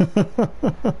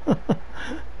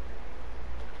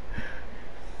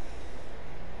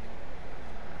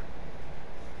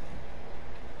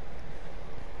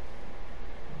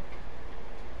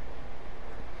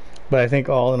 But I think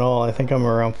all in all, I think I'm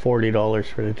around $40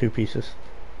 for the two pieces.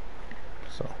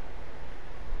 So,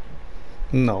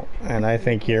 no, and I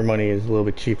think your money is a little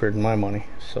bit cheaper than my money.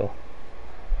 So,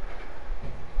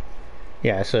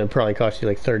 yeah, so it probably cost you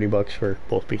like 30 bucks for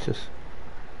both pieces.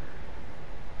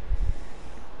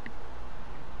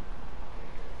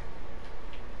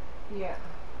 Yeah.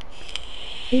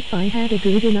 If I had a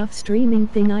good enough streaming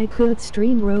thing, I could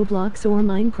stream Roblox or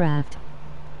Minecraft.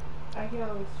 I can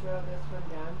always throw this one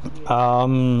down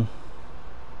to you.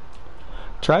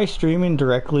 Try streaming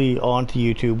directly onto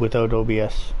YouTube without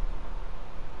OBS.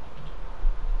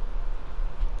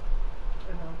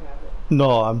 And I'll grab it.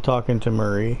 No, I'm talking to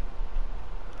Marie.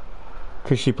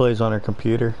 Because she plays on her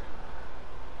computer.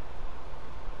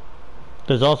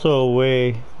 There's also a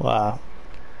way,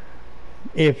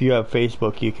 if you have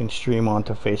Facebook, you can stream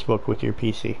onto Facebook with your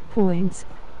PC. Points.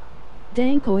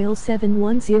 Dankoil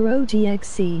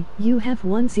 710GXC, you have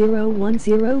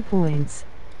 1010 points.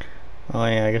 Oh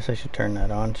yeah, I guess I should turn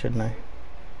that on, shouldn't I?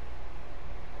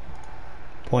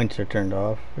 Points are turned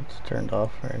off. It's turned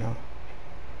off right now.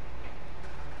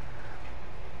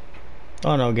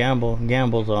 Oh no,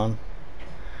 Gamble's on.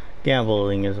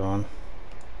 Gambling is on.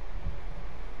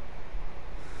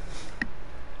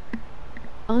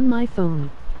 On my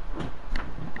phone.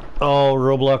 Oh,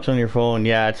 Roblox on your phone.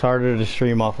 Yeah, it's harder to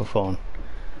stream off a phone.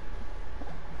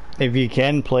 If you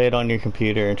can, play it on your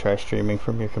computer and try streaming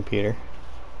from your computer.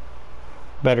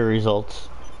 Better results.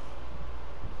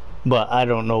 But I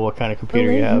don't know what kind of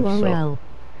computer you have, so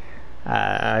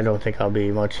I don't think I'll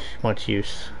be much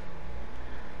use.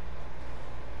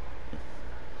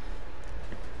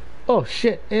 Oh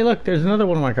shit! Hey, look, there's another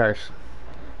one of my cars.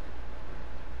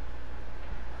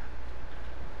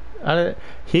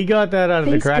 He got that out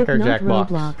of the Cracker Jack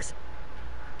box. Roblox.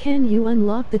 Can you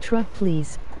unlock the truck,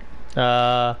 please?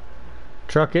 Truck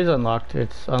is unlocked.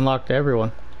 It's unlocked to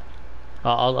everyone.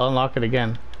 I'll unlock it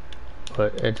again,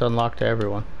 but it's unlocked to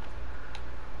everyone.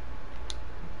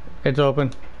 It's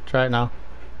open. Try it now.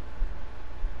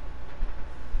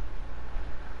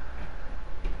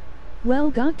 Well,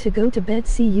 got to go to bed.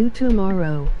 See you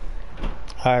tomorrow.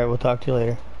 Alright, we'll talk to you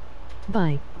later.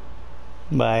 Bye.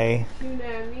 Bye.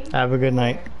 Tsunami? Have a good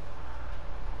night.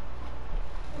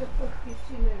 The fuck is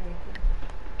tsunami?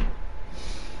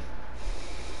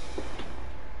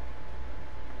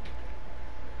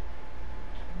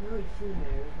 I know he's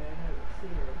tsunami, but I haven't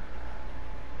seen him.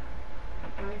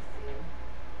 I see him.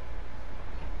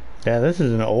 Yeah, this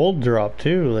is an old drop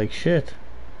too, like shit.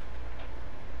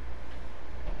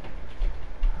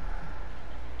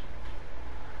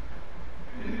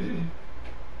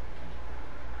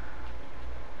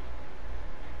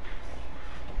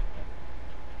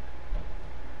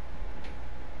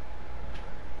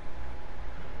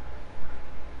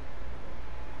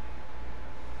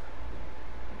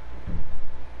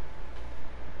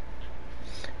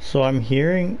 So I'm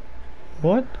hearing,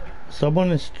 what?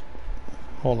 Someone is,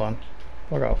 hold on,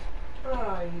 fuck off.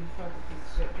 Oh, you fucking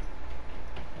piece of shit.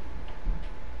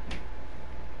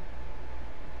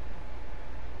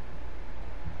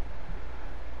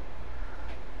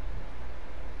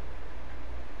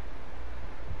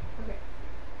 Okay.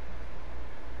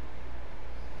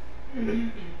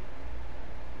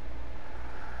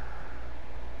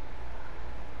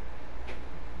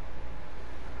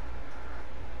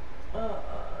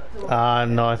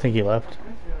 No, I think he left. I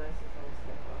just realized it's almost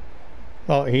 10 o'clock.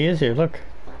 Oh, he is here, look.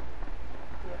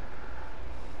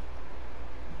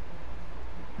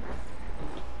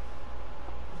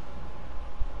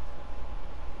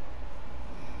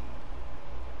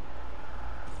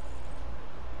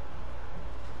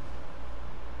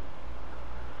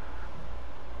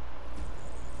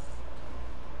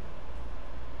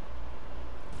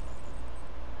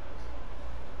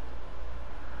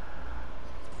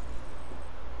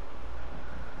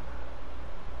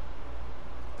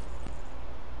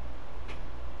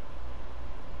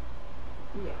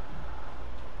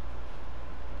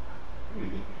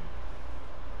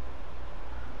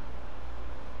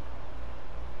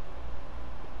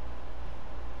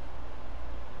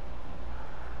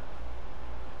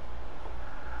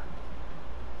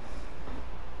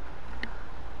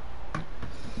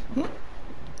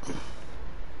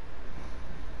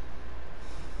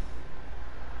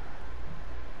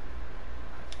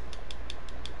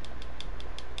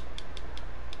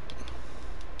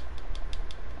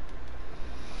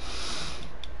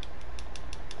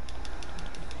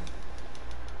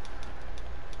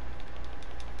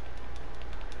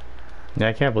 Yeah,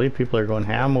 I can't believe people are going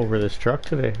ham over this truck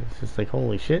today. It's just like,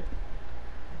 holy shit.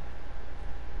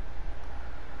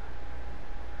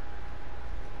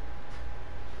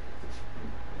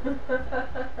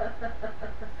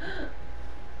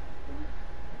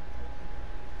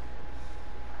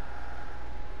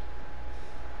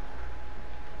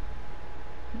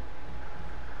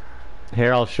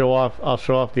 Here, I'll show off. I'll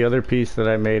show off the other piece that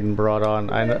I made and brought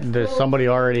on. I know there's somebody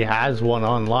already has one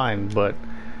online, but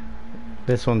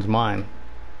this one's mine.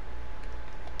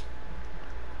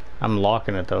 I'm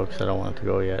locking it though, because I don't want it to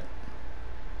go yet.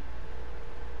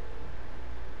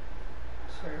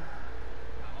 Sure.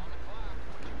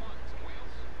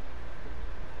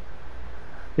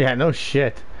 Yeah, no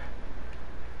shit.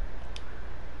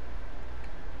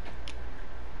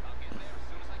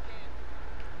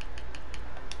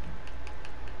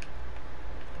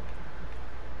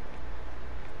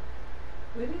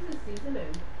 When is the season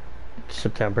end?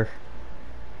 September.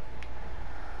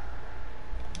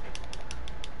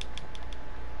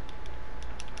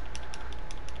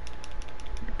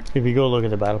 If you go look at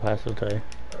the battle pass, it'll tell you.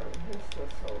 Oh, it's still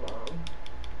so long.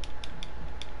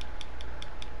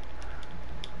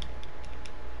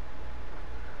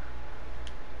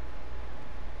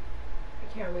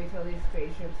 I can't wait till these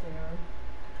spaceships are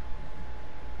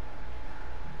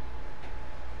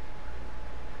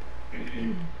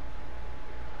on.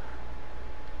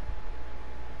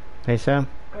 Hey Sam.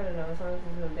 I don't know, as long as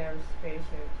there's no damn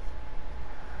spaceships.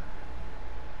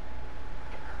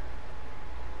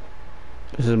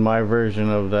 This is my version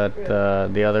of that,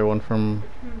 the other one from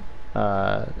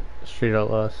Street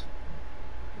Outlaws.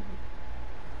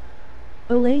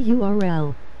 Olay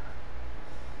URL.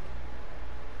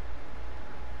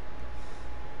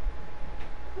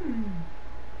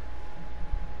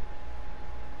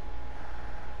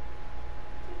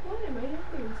 Why am I not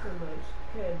doing so much?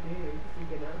 Can't do because you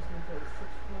get announcements at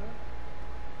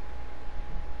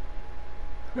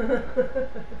 6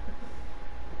 o'clock.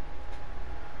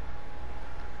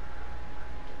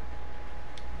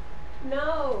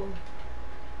 No.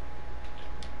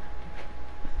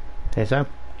 Hey Sam,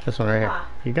 this one right here. Ah.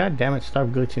 You goddamn it, stop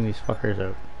glitching these fuckers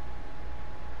out.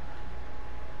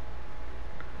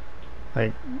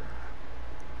 Like,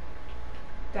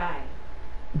 Die.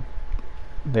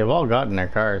 they've all gotten their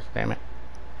cars, damn it.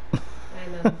 And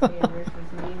I'm saying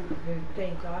versus me.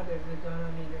 Thank God there's a gun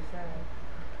on either side.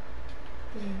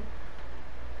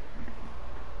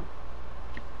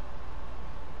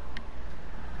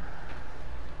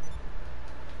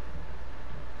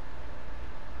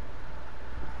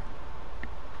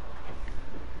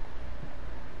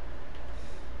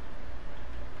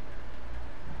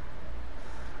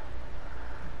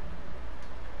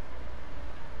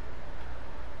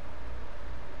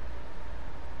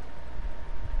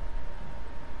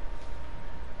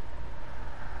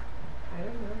 I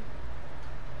don't know.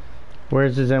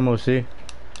 Where's his MOC?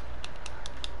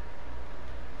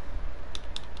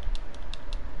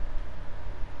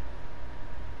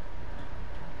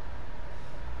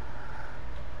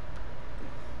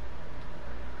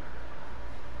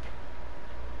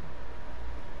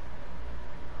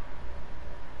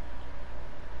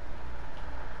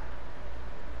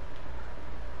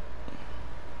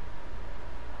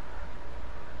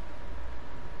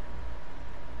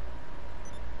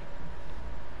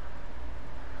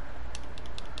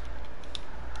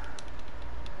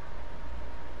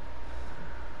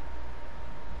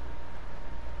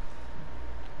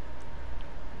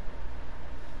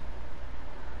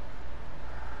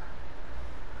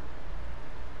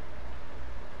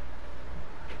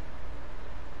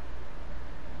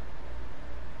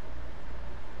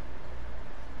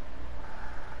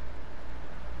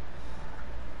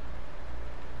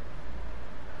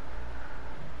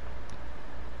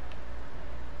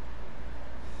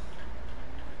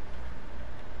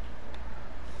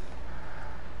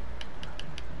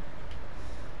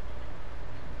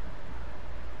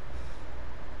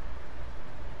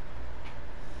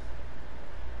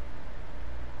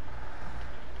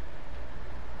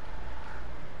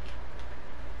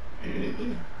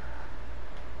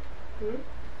 Hmm?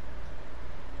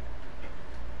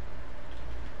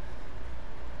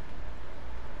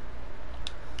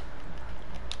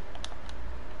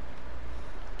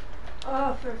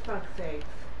 Oh, for fuck's sake.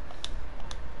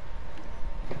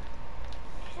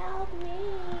 Help me.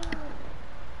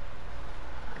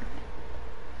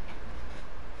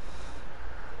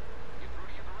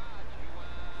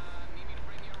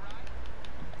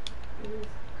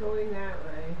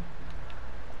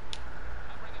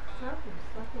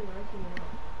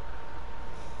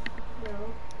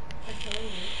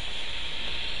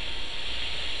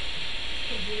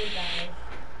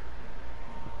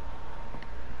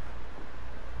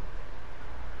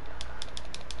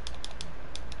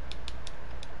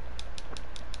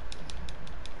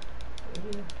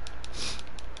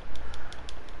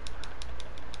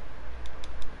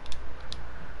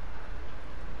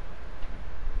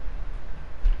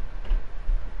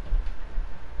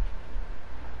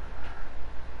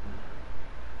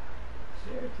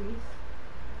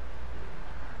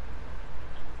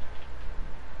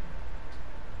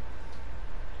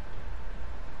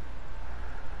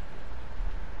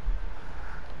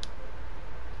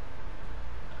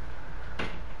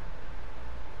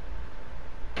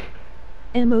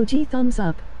 Emoji thumbs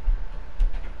up.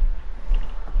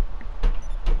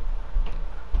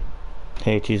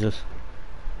 Hey, Jesus.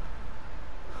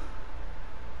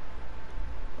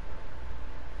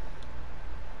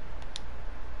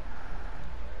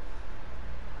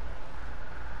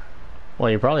 Well,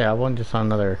 you probably have one just on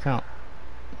another account.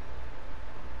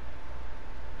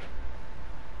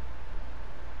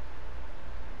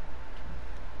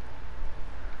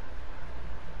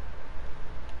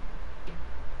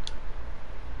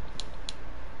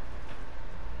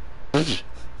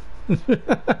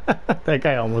 That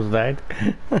guy almost died.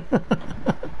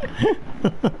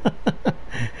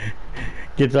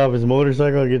 Gets off his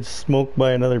motorcycle and gets smoked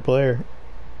by another player.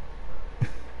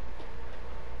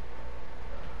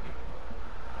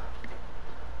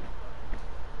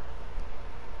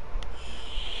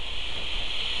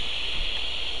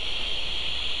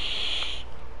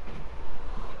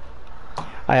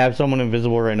 I have someone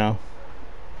invisible right now.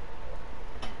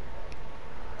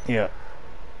 Yeah.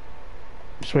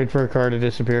 Just wait for a car to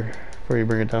disappear before you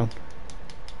bring it down.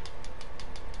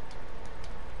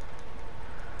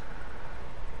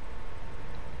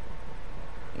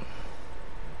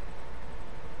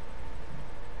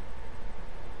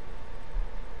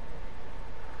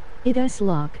 It is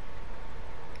lock.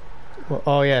 Well,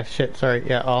 oh yeah, shit, sorry.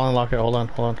 Yeah, I'll unlock it. Hold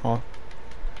on.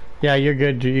 Yeah, you're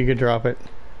good. You could drop it.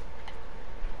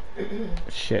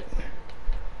 Shit.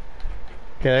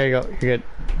 Okay, there you go. You're good.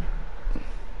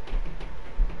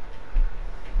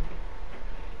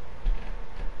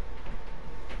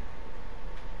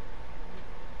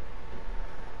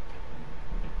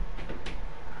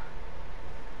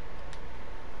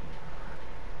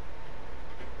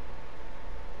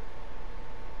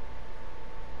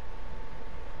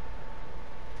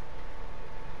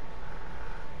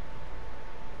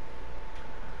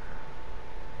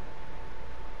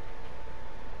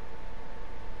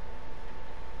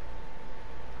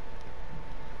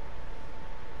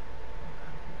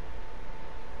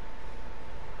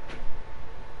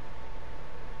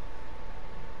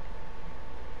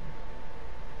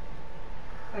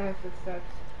 I have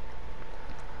footsteps.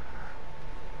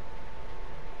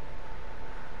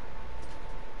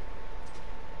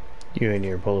 You and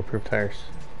your bulletproof tires.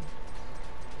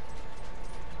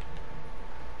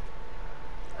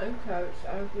 I'm couched.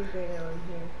 I don't think they know I'm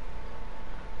here.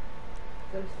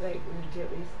 So I'm just like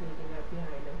legitly sneaking up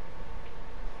behind them.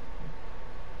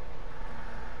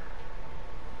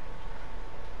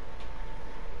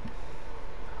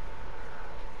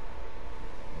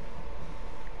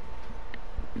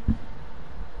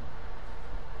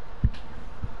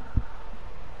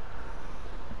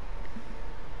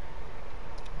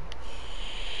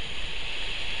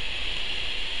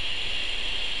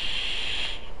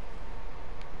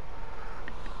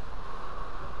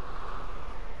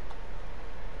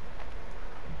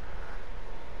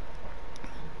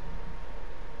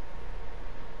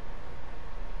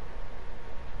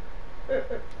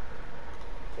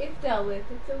 It's dealt with.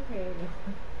 It's okay.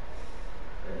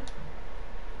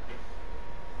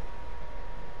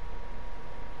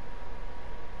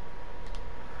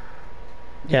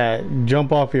 Yeah,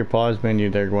 jump off your pause menu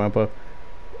there, Gwampa.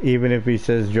 Even if he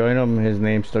says join him, his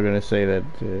name's still gonna say that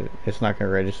it's not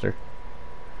gonna register.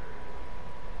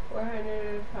 400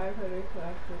 and 500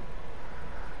 collected.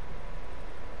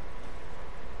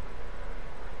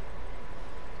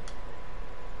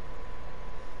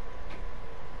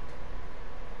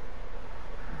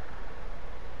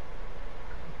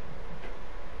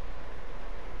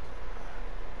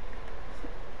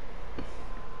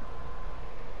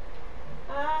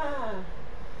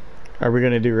 Are we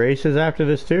gonna do races after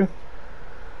this too?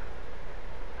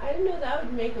 I didn't know that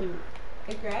would make them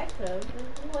aggressive.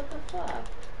 What the fuck?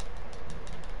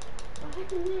 What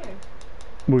happened there?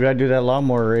 We gotta do that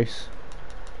lawnmower race.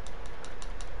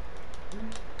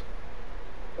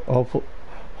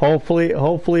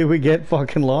 Hopefully we get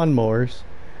fucking lawnmowers.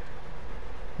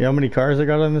 You know how many cars I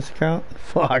got on this account?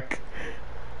 Fuck.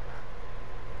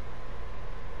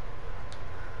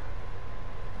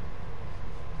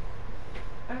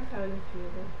 I found a few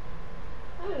of them.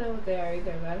 I don't know what they are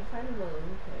either, but I find them all over the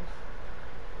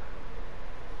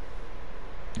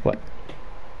place. What?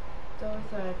 Those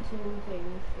tune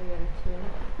things. They gotta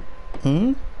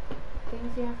tune.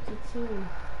 Things you have to tune.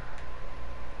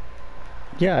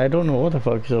 Yeah, I don't know what the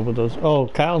fuck is up with those. Oh,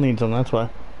 Kyle needs them, that's why.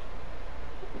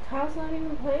 Kyle's not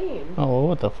even playing. Oh, well,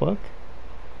 what the fuck?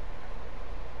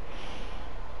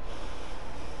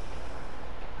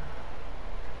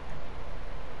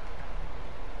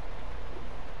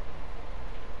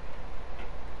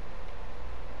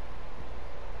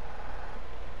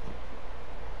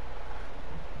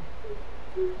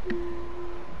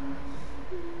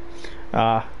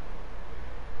 Oh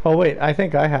wait, I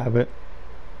think I have it.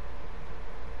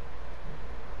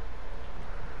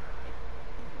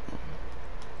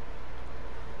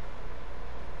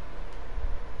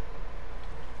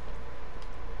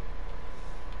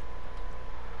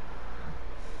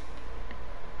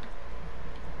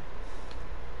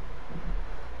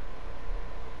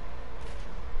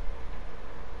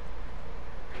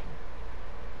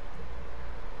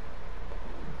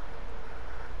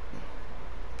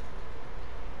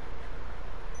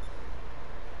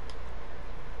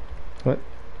 What?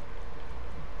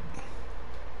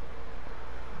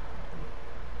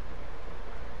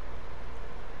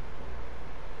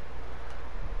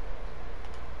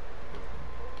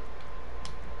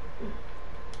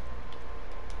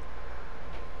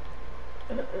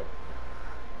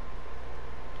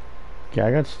 Yeah,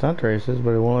 I got stunt races, but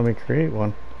it won't let me create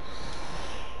one.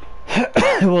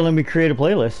 It won't let me create a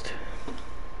playlist.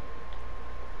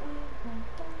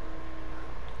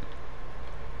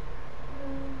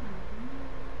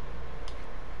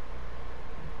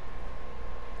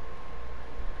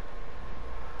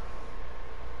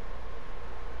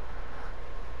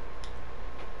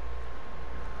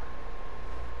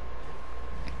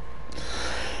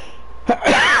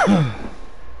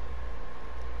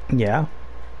 Yeah.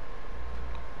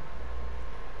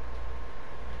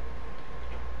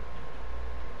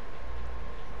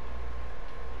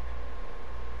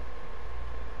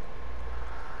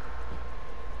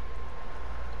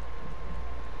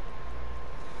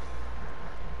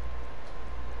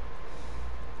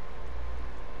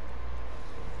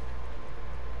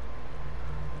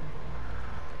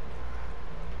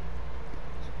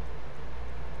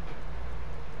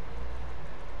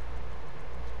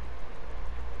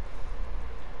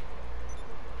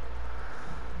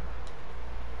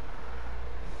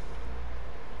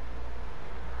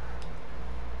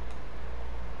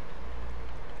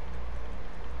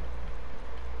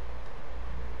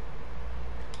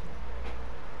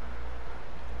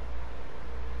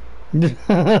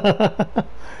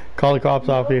 Call the cops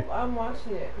off you. I'm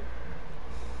watching it.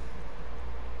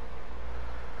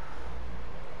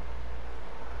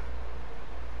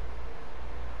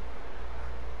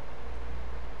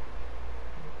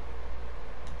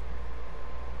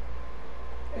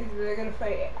 They're gonna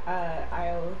fight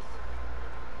Isles.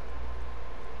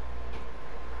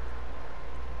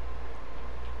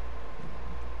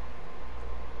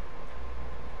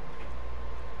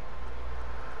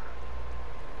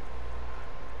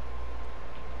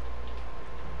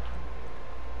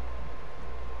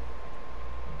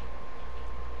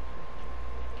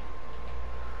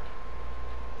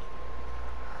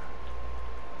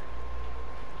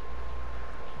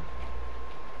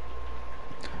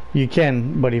 You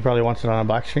can, but he probably wants it on a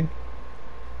black screen.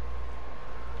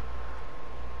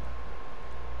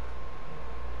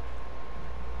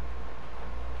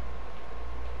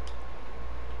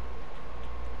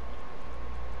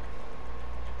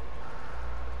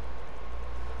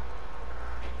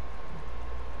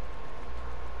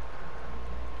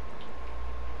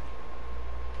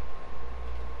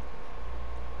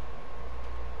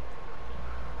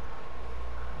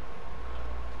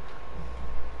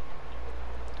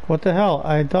 What the hell?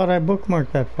 I thought I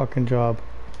bookmarked that fucking job.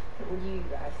 You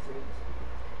bastards.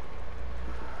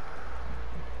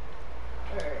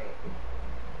 Alright.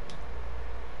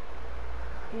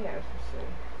 Yeah, for sure.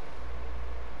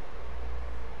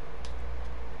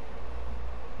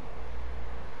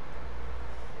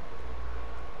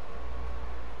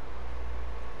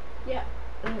 Yeah.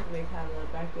 I have to make Pamela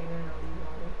back in and I'll use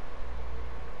water.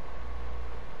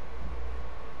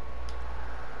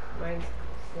 Mine's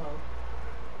slow.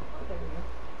 Oh, there we go.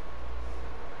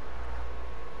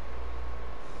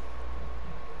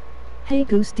 Hey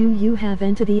Goose, do you have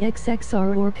Enter the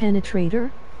XXR or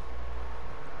Penetrator?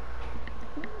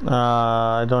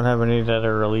 I don't have any that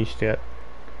are released yet.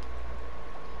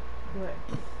 What?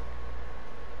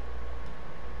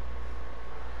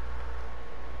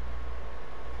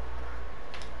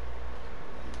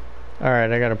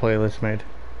 Alright, I got a playlist made.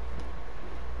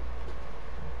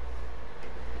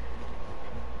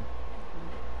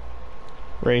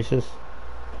 Races.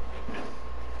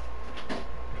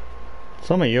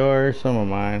 Some of yours, some of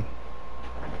mine.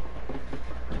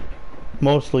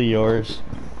 Mostly yours.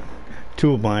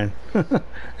 2 of mine. I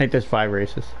think there's 5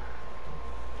 races.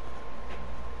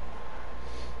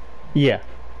 Yeah.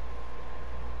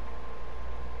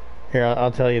 Here,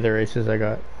 I'll tell you the races I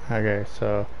got. Okay,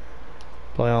 so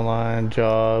play online,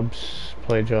 jobs,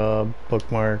 play job,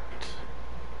 bookmarked.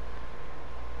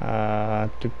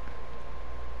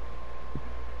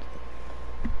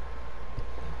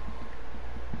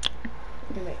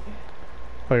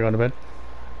 Oh, you going to bed?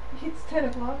 It's 10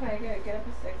 o'clock. I gotta get up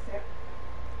at 6. Yeah.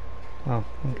 Oh.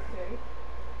 6:30.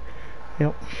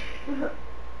 Yep. Do you not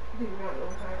know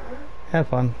what time it is? Have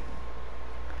fun.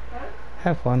 Huh?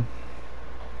 Have fun.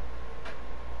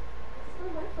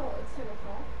 It's not my fault. It's 10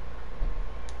 o'clock.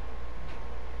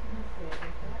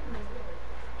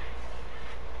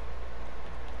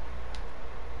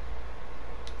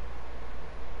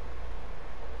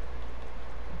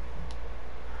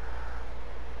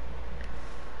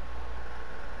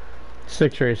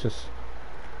 Six races.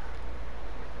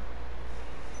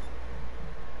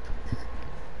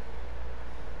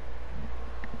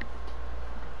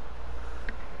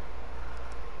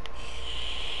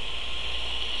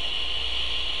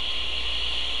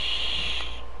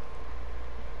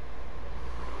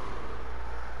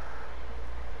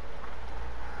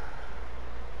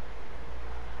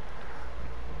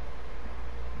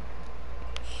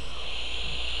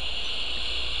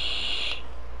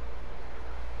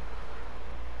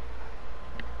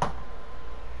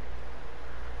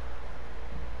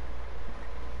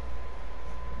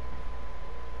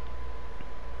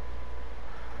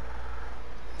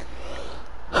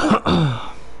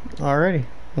 Alrighty.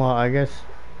 Well, I guess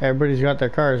everybody's got their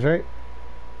cars, right?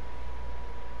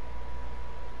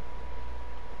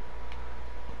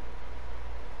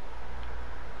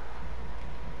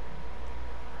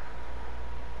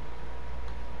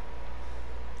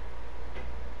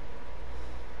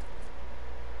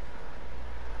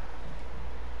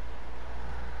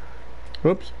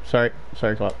 Whoops. Sorry.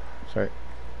 Sorry, Clop. Sorry.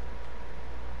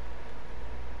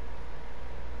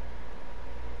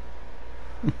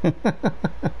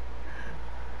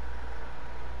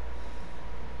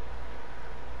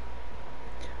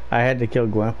 I had to kill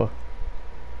Gwampa.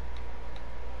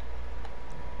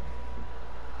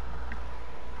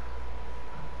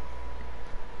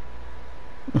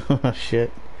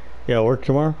 Shit. Yeah, work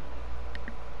tomorrow?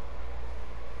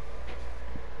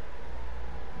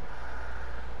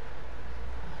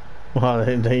 Well,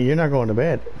 you're not going to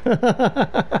bed.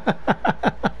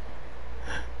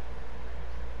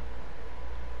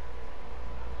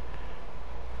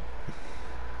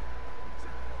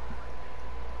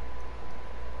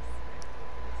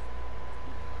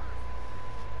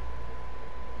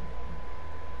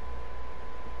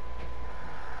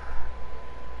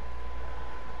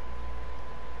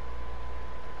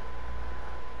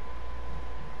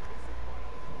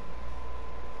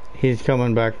 He's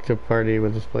coming back to party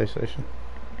with his PlayStation.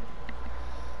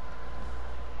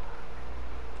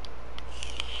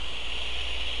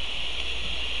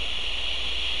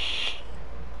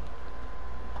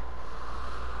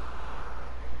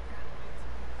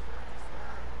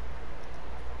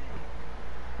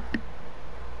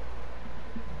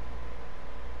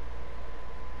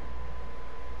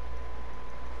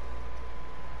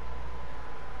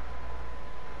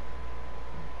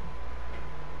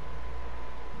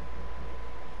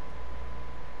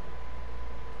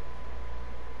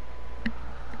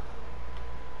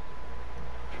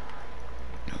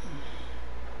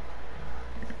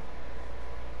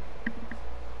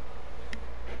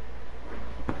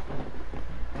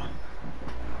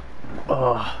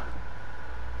 Oh.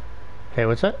 Hey,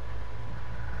 what's that?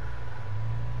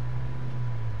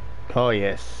 Oh,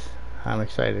 yes. I'm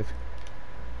excited.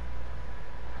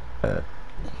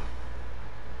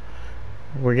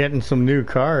 We're getting some new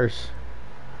cars.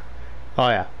 Oh,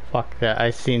 yeah. Fuck that.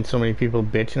 I've seen so many people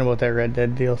bitching about that Red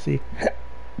Dead DLC.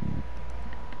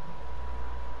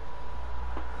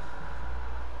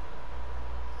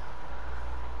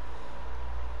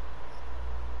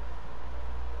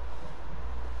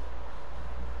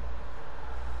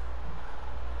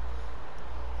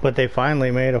 But they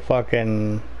finally made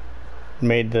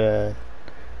the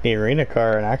arena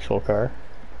car an actual car.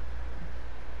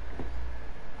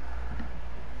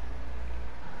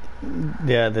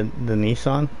 Yeah, the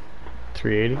Nissan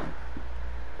 380.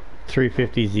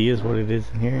 350Z is what it is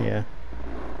in here, yeah.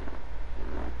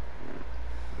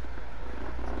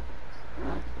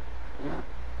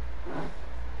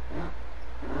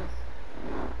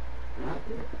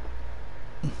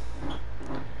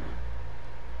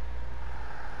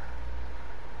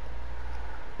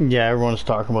 Yeah, everyone's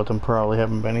talking about them probably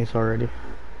having bennies already.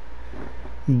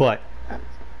 But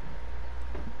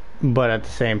at the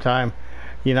same time,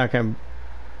 you're not gonna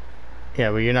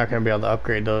but you're not gonna be able to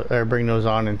upgrade those or bring those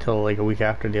on until like a week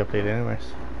after the update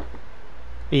anyways.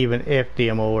 Even if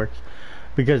DMO works.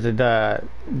 Because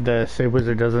the Save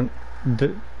Wizard doesn't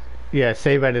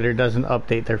Save Editor doesn't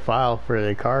update their file for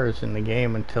the cars in the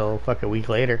game until fuck a week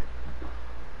later.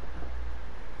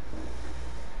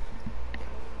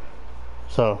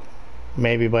 So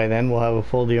maybe by then we'll have a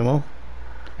full DMO.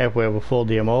 If we have a full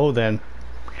DMO, then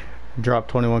drop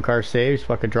 21 car saves.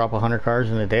 Fucking drop 100 cars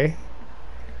in a day.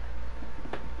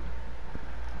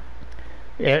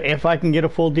 If I can get a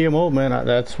full DMO, man,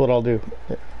 that's what I'll do.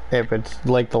 If it's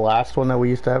like the last one that we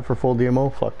used to have for full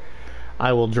DMO, fuck,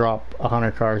 I will drop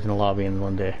 100 cars in the lobby in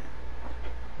one day.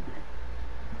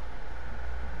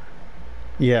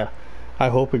 Yeah, I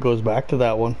hope it goes back to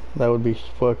that one. That would be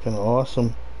fucking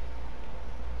awesome.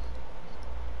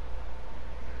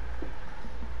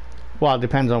 Well, it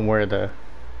depends on where the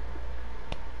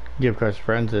Give Cars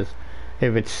Friends is.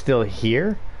 If it's still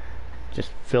here,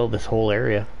 just fill this whole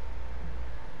area.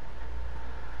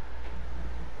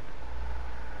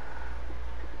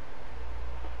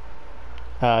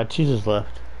 Jesus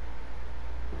left.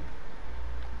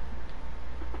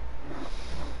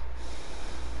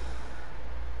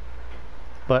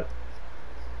 But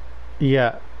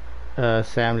yeah,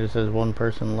 Sam just says one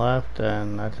person left,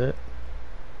 and that's it.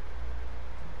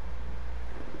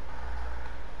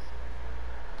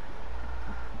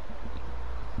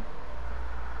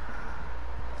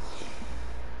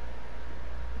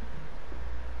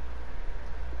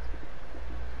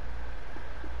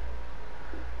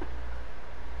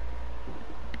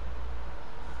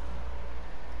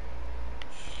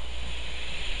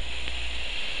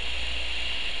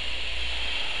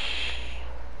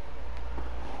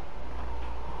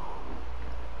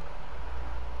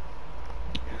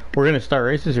 We're gonna start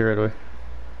races here right away.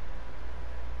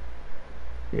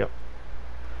 Yep.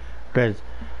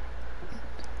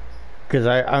 Because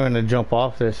I'm gonna jump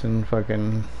off this and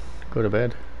fucking go to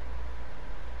bed.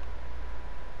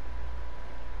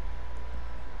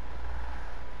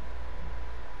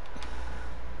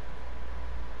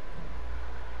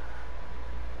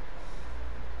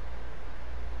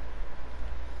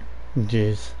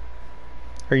 Jeez.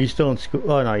 Are you still in school?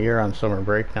 Oh no, you're on summer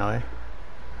break now, eh?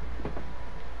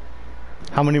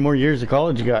 How many more years of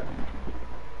college you got?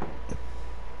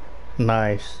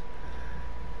 Nice.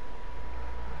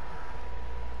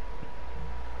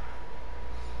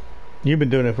 You've been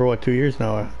doing it for what, 2 years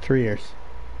now? 3 years?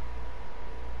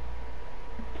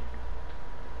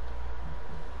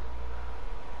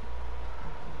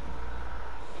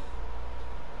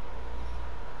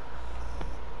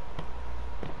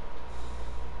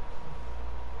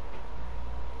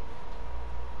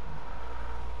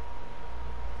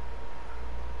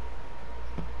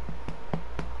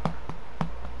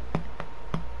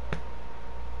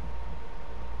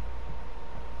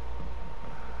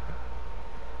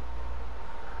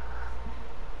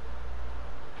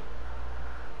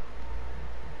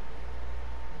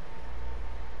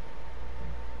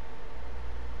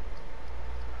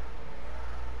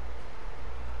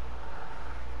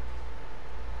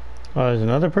 Oh, there's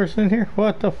another person in here?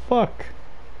 What the fuck?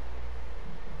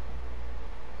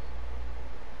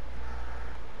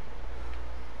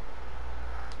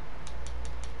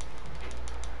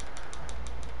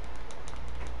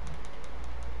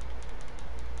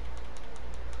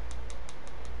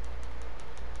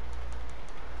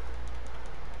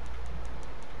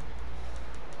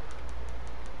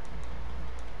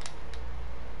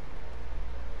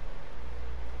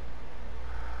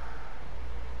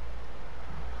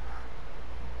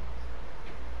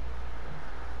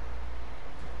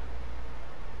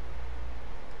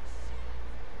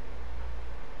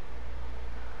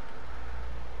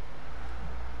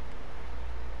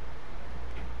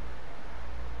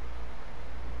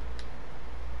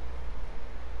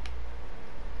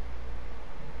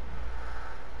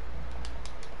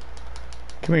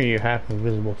 Come here, you half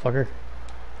invisible fucker.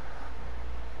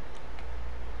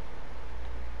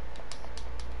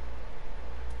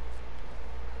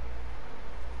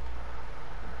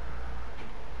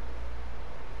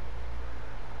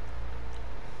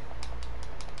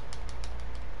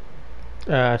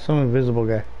 Some invisible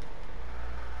guy.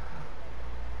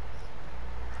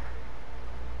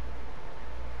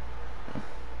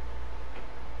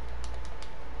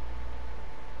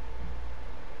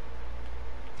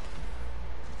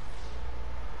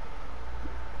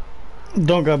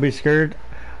 Don't gotta be scared.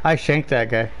 I shanked that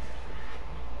guy.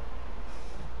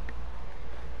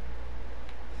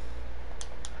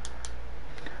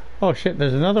 Oh shit,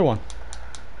 there's another one.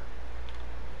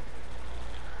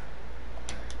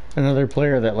 Another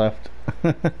player that left.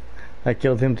 I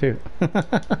killed him too.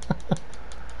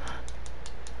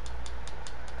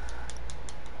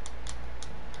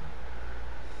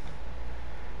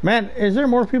 Man, is there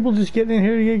more people just getting in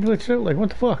here to get glitched out? Like, what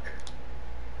the fuck?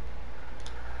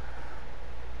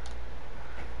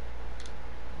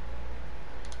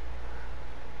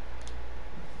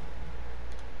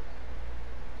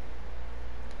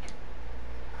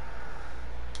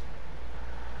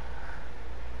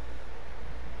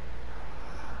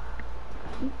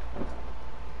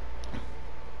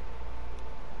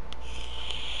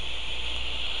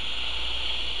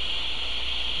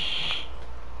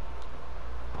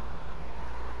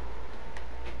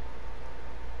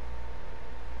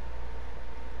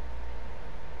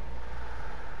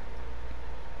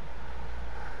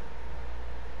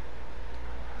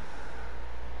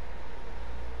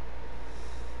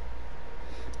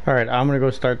 Alright, I'm gonna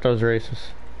go start those races.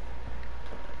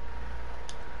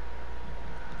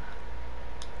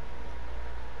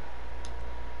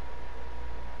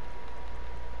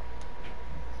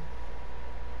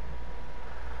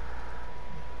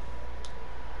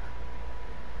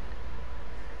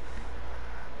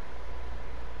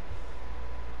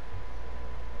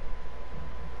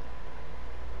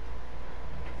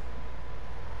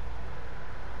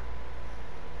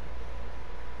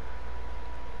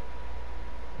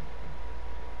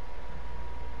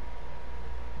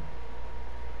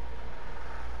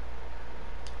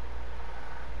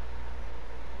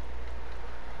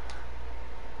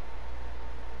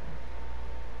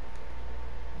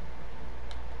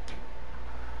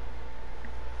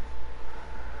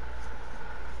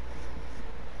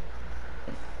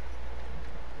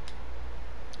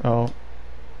 Oh.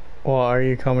 Well, are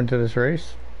you coming to this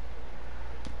race?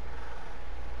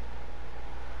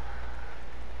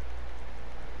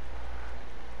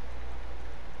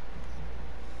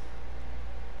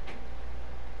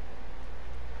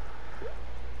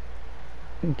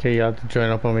 Okay, you have to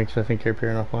join up on me because I think you're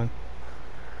appearing offline.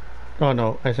 Oh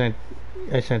no, I sent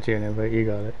you an invite. You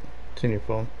got it. It's in your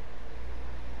phone.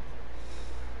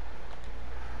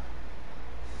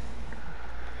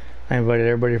 I invited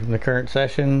everybody from the current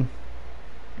session.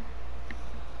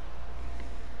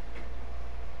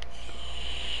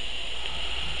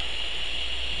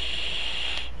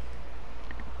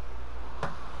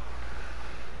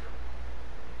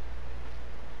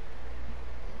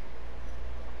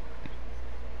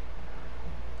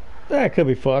 That could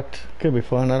be fucked. Could be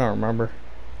fun. I don't remember.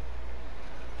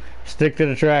 Stick to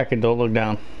the track and don't look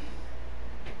down.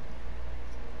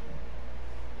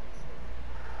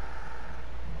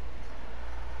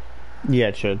 Yeah,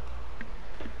 it should.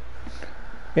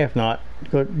 If not,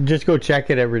 just go check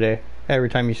it every day. Every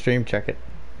time you stream, check it.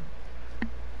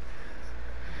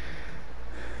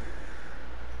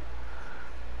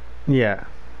 Yeah.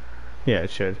 Yeah, it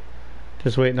should.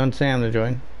 Just waiting on Sam to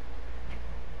join.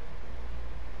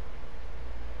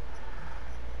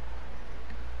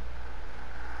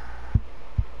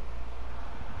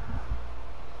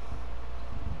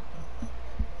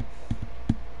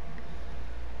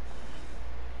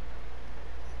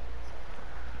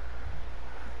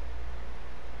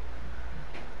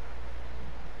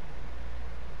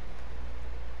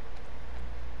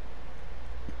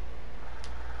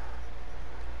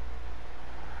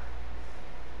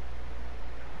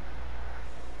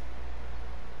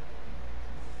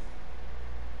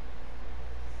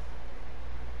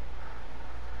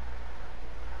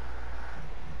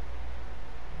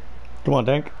 Come on,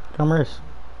 Tank. Come race.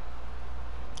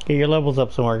 Get your levels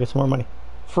up somewhere. Get some more money.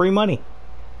 Free money.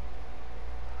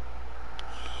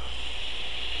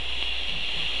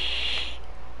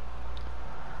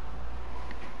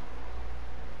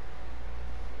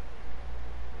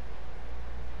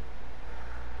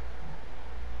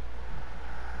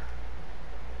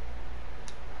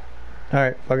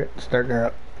 Alright, fuck it. Starting her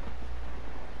up.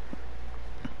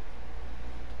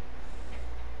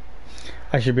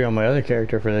 I should be on my other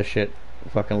character for this shit.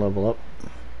 Fucking level up.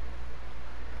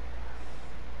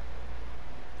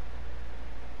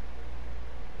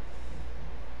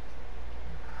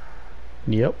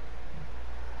 Yep.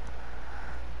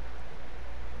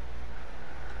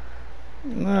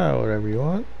 No, whatever you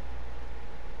want.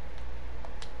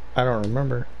 I don't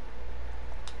remember.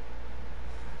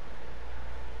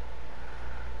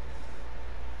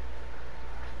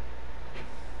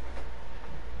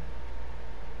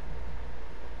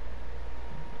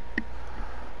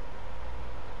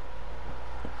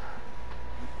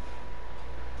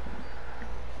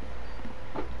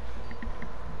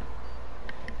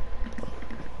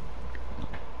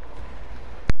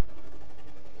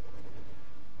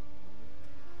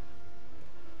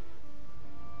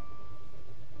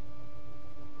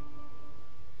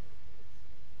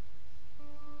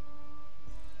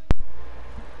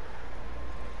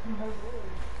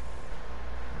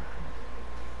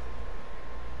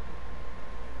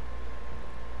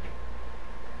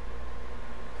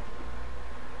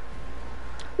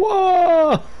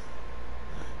 Whoa!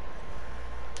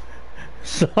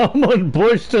 Someone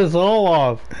pushed us all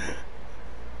off.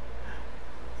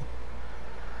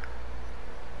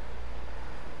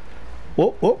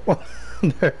 Whoa, whoa, whoa.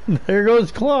 there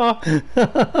goes Claw.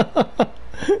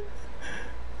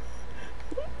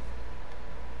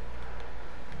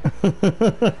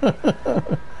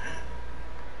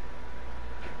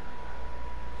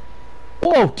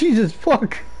 Whoa, Jesus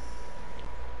fuck.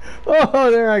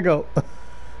 Oh, there I go.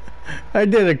 I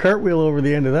did a cartwheel over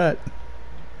the end of that.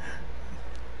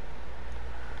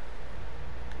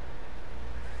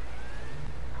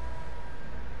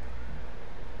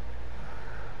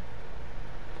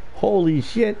 Holy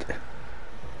shit.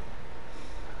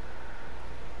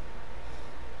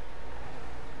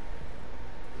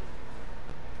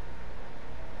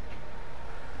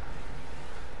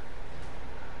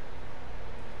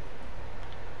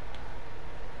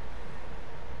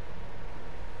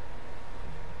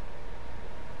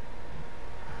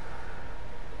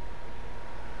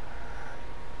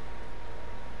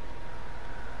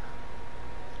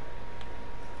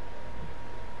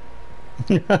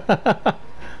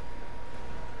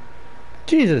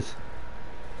 Jesus.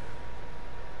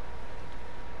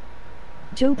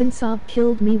 Jobin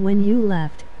killed me when you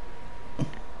left.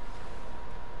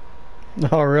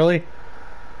 Oh, really?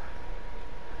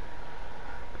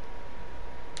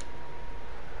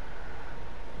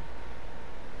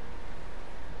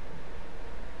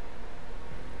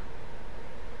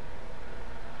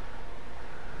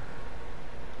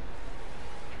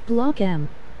 Block M.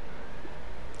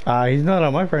 He's not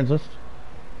on my friends list.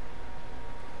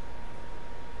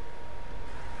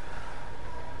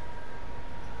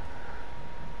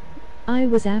 I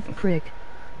was af prick.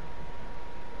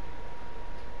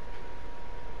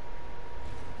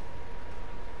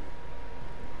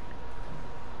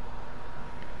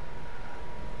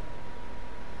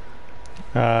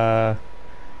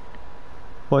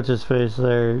 What's his face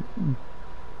there?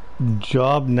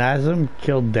 Job Nazem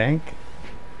killed Dank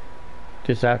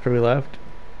just after we left.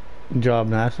 Job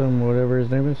Nazem, whatever his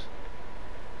name is.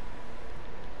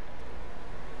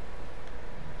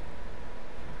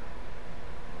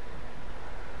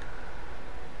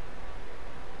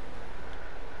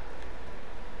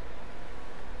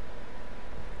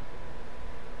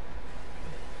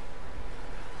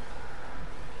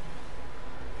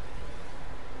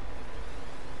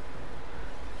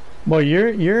 Well,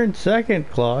 you're in second,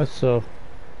 Claus, so.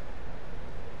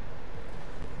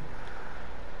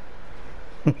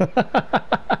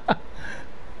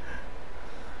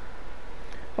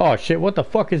 Oh shit, what the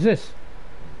fuck is this?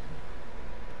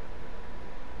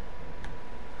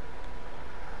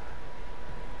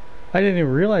 I didn't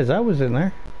even realize I was in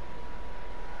there.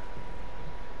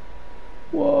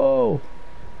 Whoa.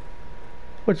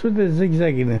 What's with the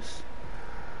zigzagginess?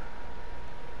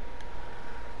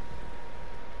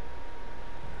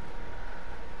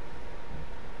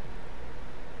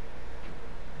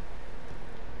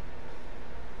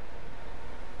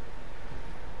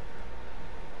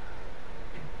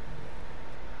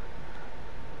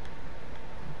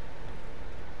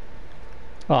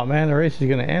 Oh man, the race is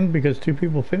gonna end because 2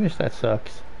 people finished. That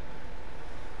sucks.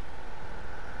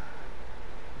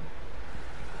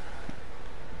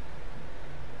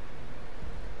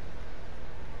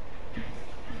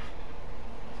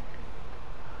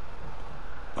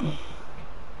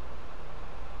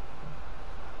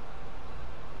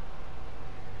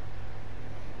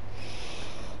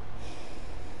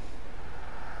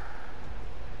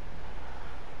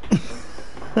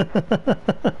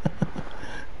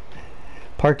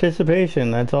 Participation,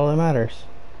 that's all that matters.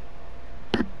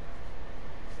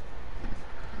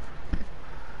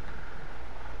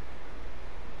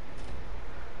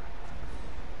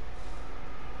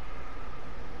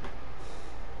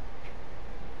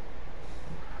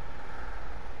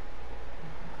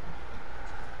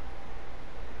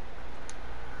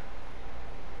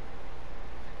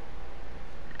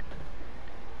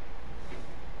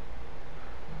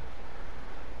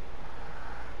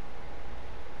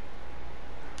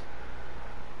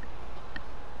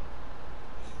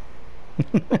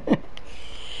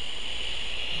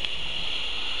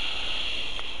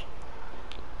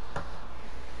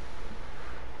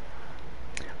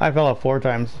 I fell off 4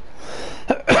 times.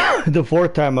 The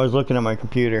 4th time I was looking at my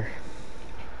computer.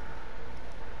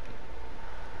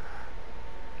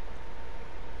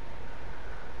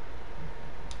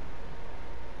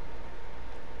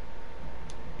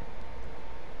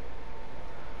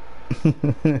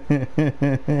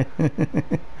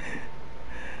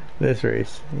 This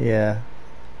race, yeah,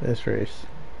 this race.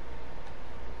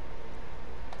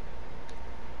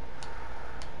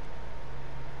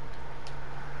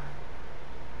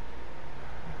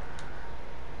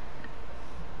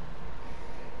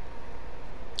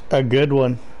 A good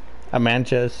one. A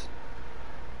Manches.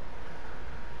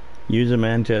 Use a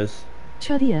Manches.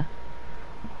 Chudia.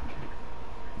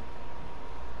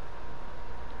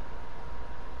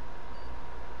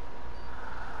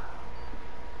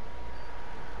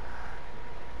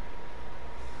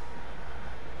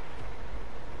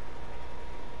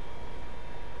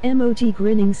 Emoji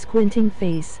grinning squinting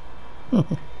face.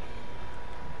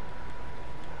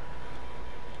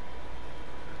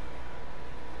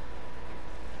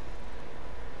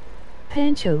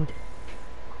 Panchoed.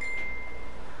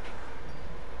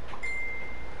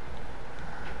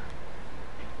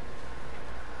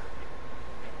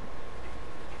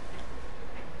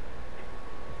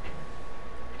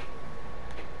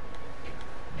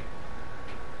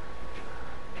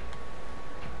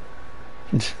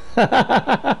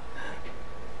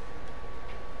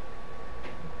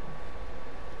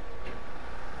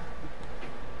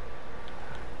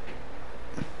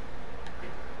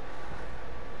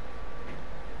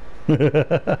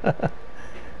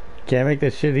 Can't make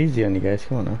this shit easy on you guys.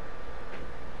 Come on now.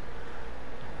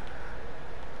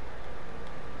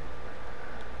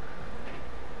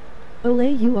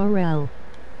 Olay URL.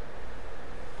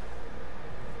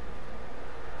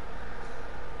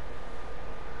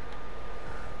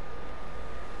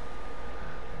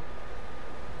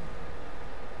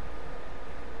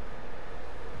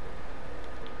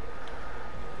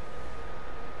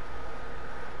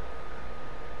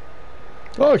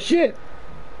 Oh shit!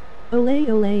 Olay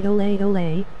olay olay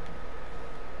olay.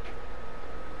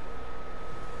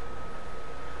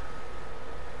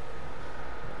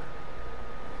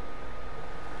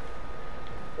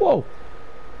 Whoa!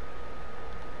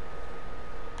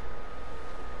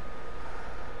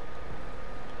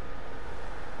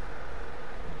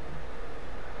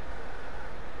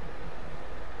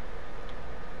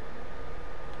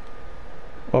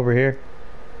 Over here.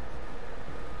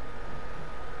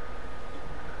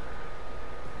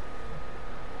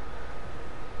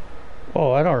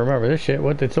 Oh, I don't remember this shit.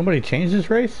 What, did somebody change this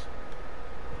race?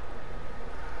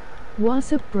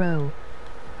 What's up, bro?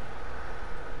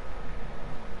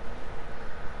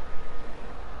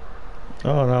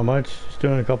 Oh, not much. Just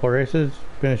doing a couple races.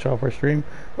 Finish off our stream.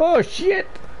 Oh, shit!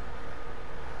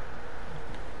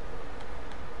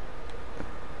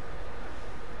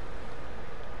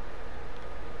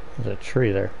 There's a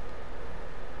tree there.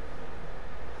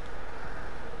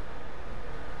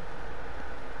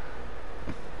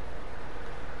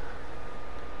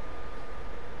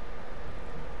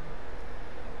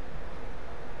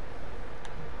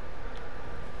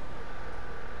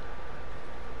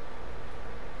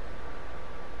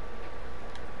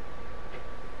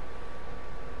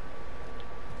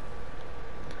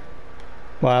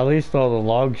 Well, at least all the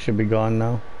logs should be gone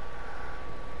now.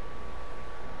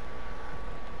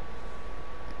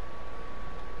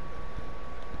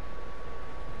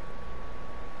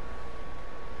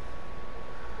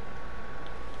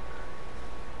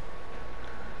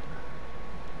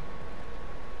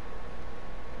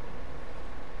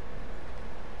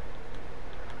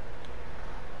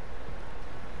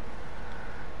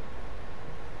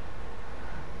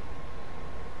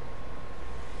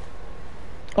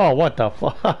 Oh, what the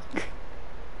fuck?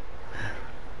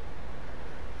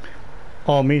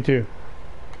 Oh, me too.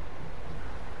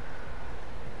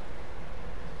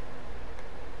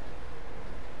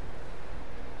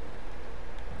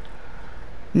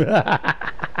 It's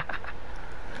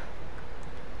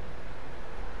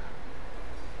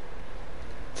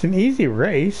an easy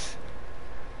race.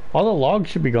 All the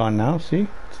logs should be gone now, see?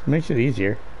 It makes it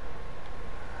easier.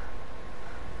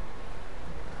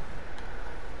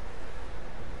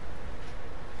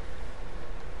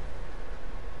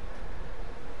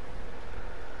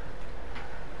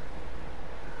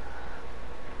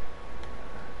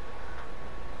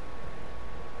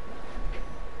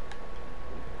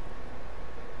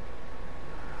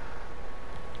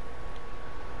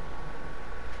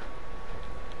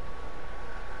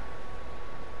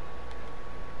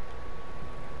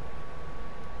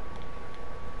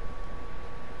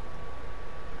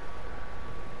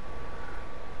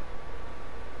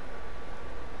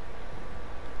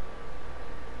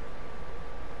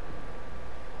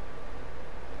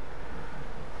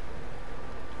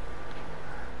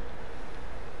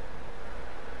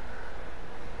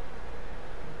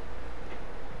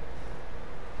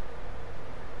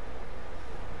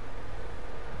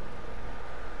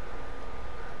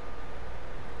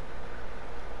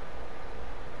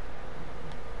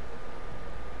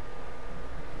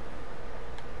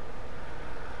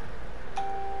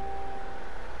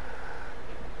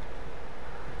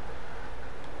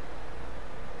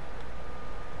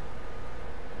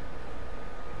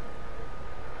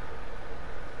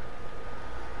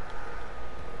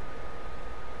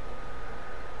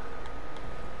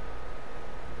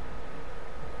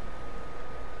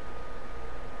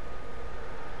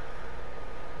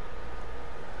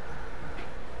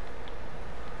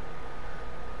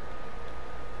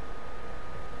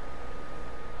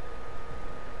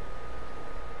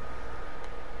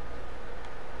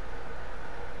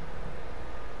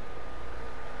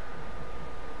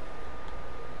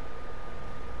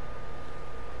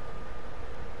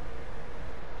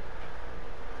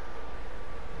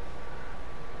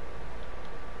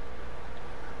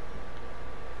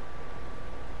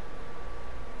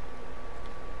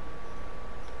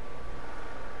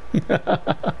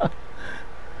 I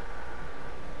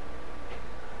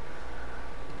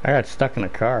got stuck in a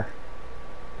car.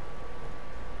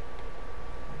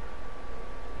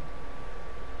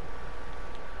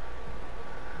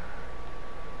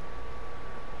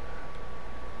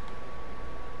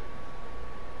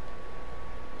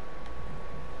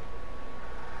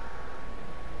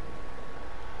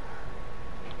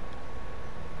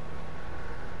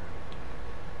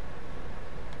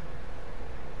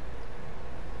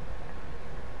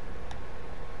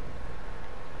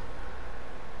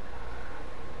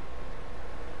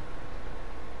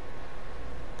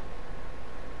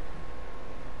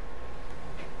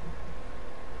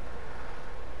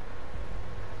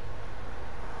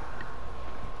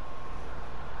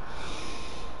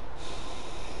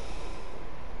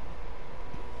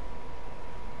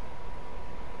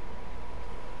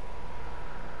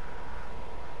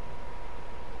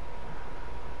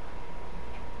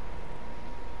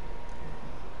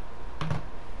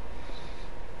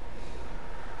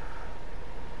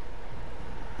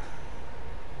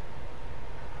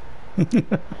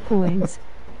 Points.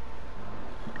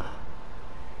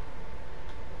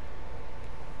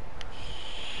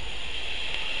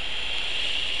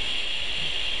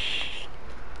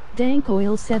 Dank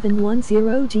Oil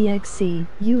 710 GXC,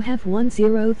 you have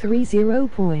 1030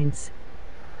 points.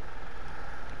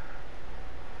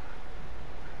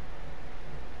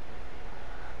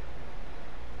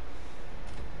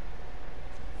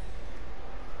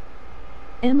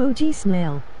 Emoji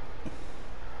snail.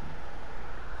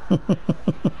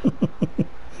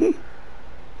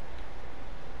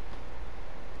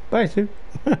 Bye, Sue.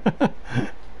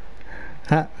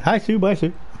 Hi, Sue. Bye,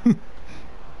 Sue.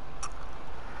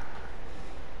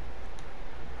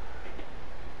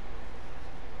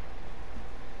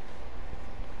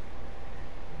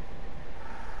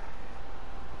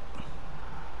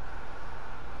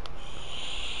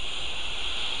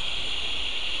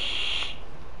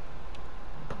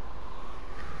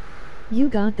 You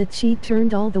got the cheat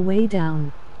turned all the way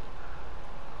down.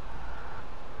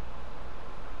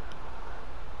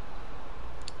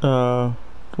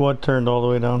 What turned all the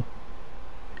way down?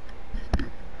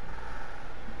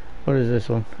 What is this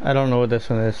one? I don't know what this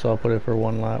one is, so I'll put it for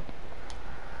one lap.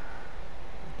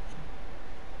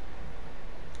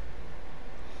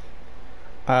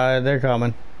 They're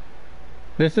coming.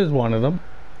 This is one of them.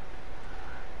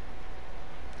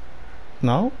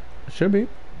 No? It should be.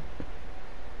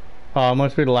 Oh, it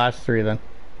must be the last three then.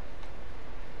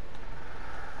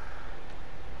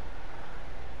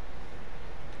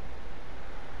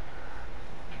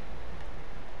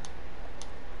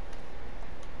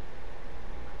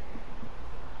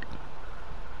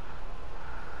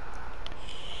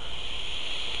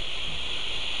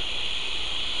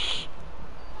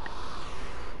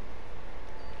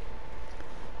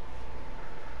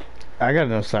 I got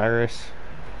an Osiris.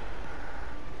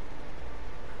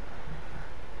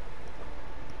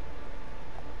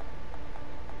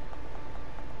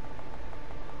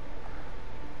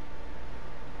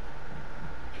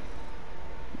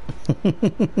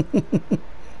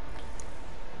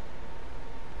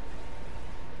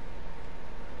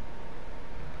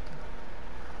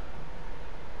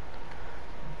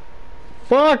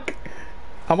 Fuck!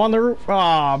 I'm on the roof.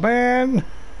 Aw, man.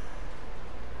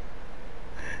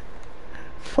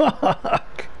 Fuck.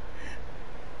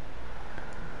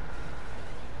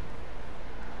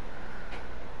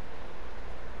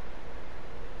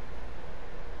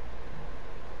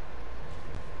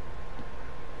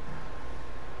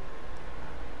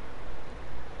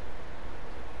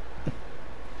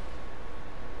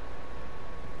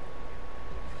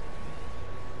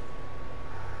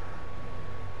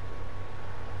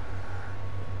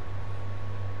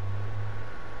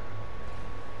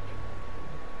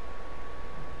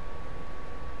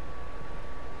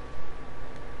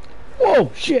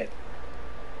 Whoa, shit.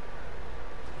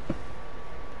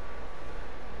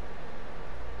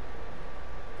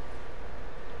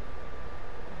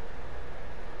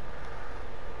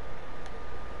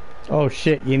 Oh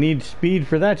shit, you need speed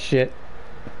for that shit.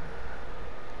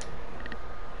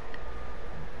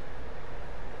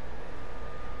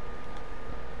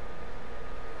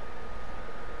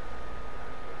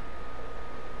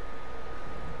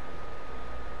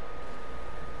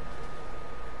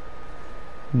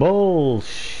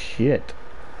 Bullshit.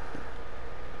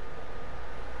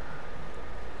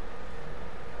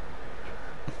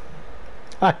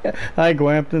 I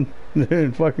Gwampton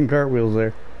doing fucking cartwheels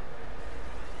there.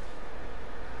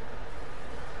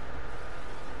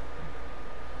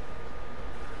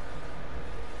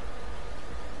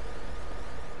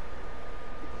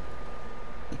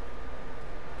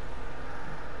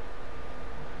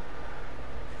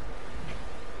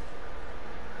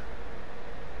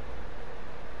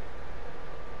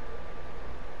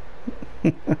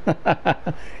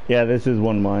 Yeah, this is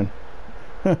one of mine.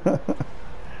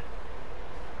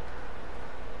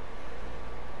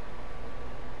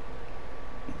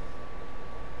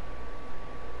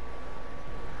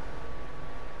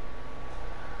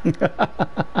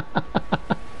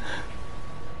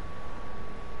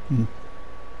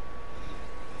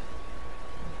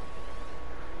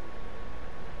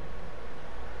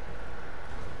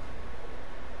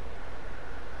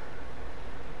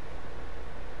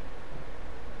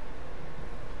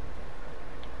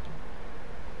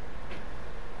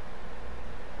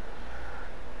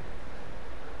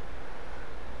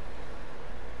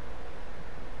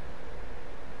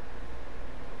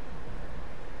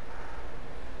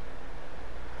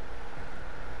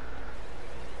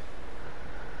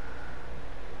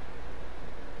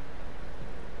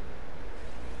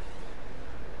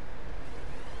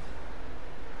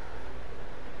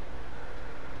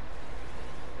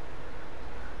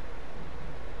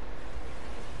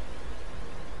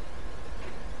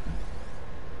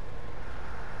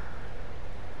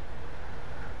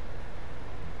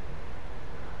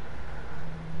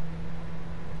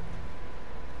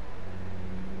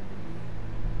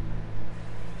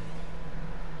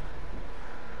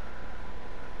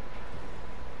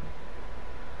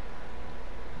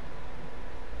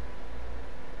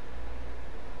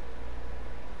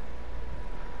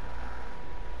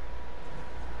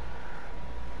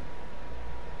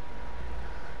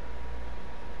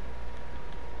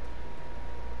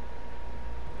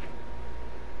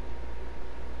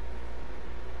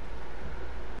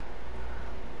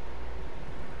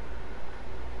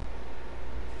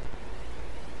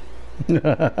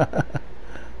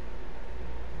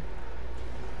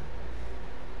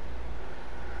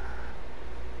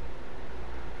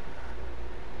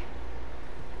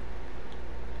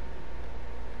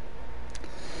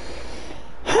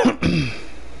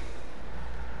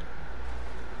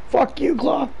 Fuck you,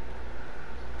 Claw.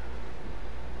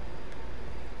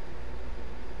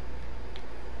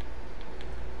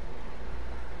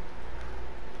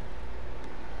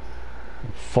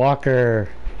 Fucker.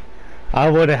 I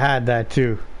would have had that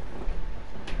too.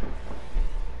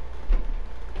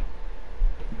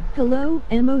 Hello,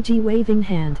 emoji waving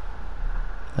hand.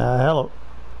 Hello.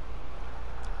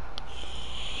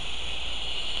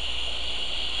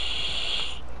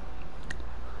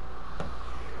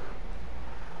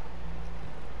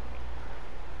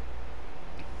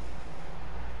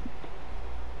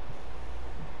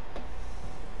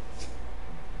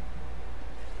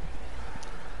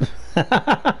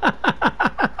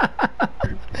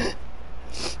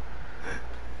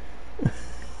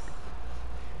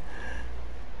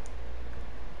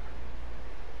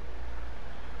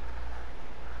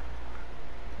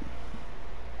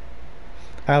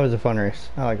 That was a fun race.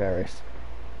 I like that race.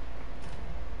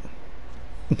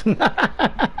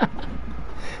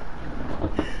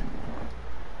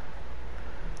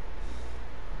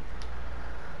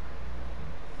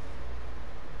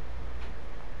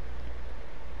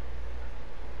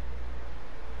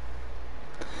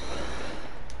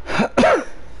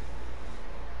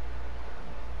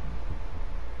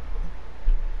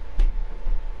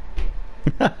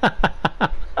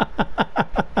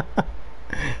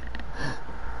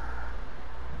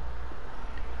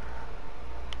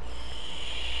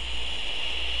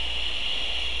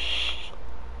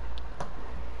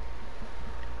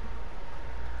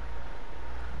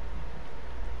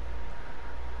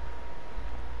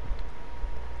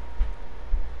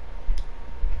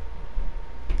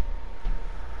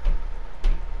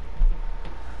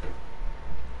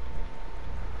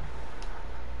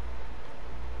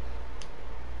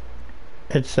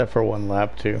 It's set for one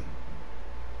lap too.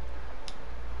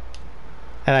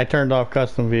 And I turned off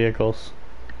custom vehicles.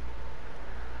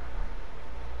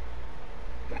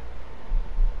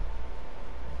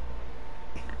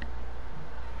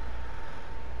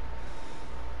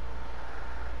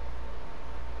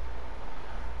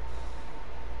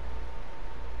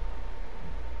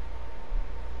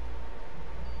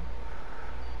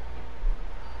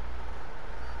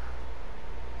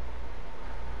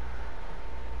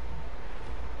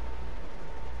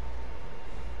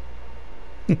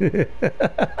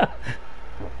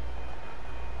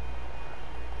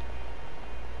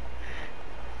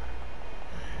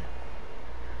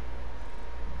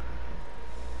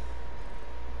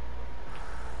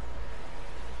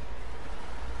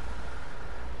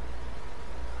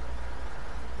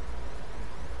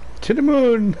 To the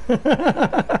moon!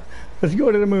 Let's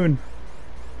go to the moon.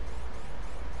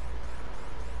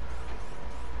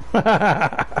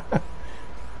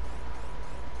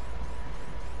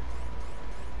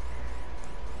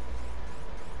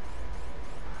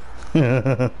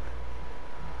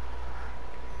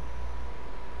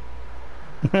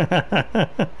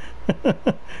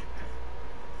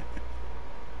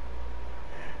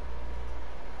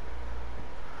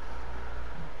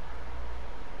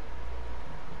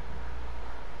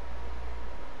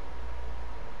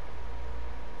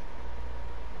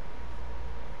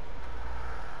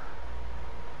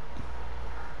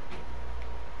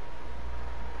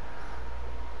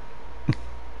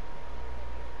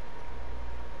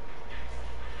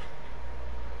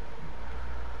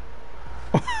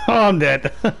 Oh, I'm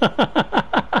dead.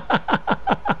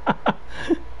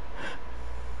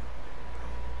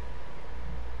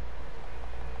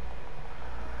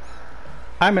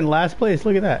 I'm in last place.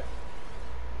 Look at that.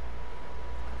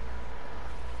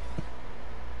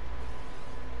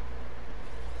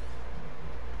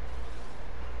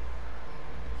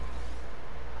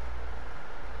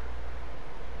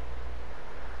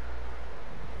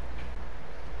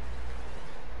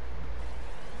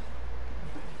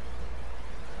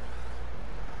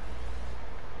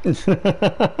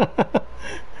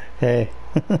 Hey.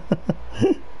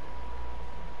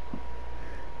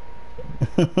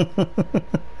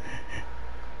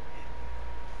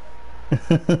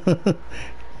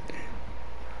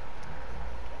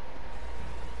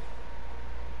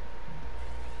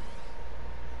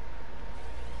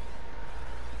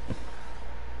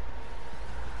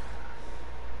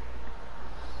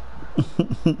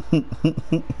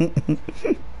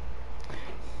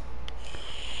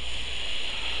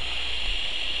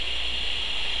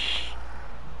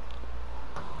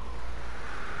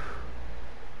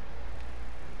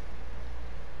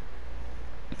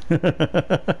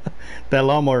 That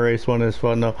lawnmower race one is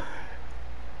fun though.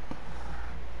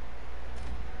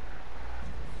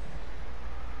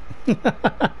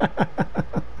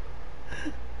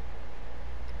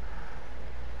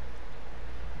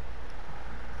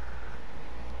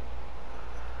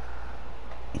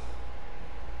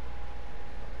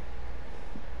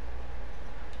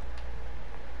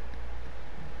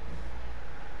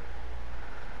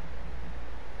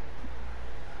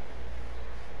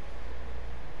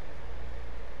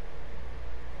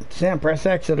 Sam, press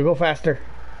X, it'll go faster.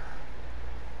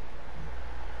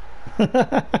 Hey,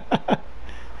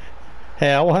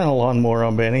 I want a lawnmower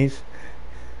on Benny's.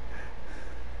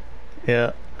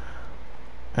 Yeah.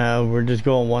 We're just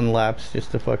going one laps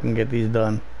just to fucking get these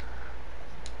done.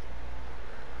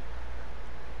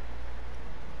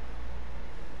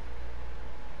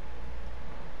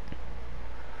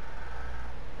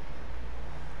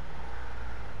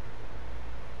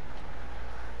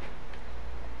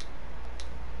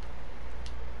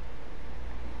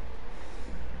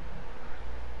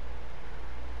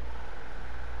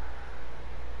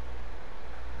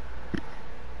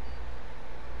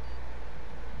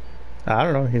 I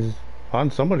don't know, he's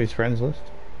on somebody's friends list.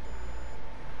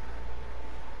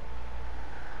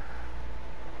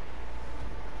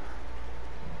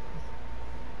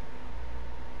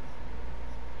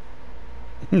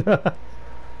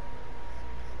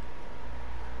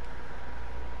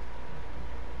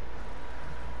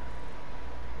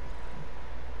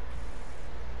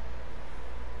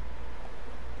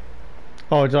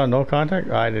 Oh, it's on no contact?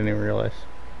 I didn't even realize.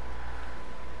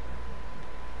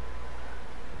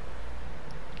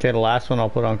 Okay, the last one I'll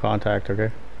put on contact,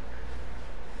 okay?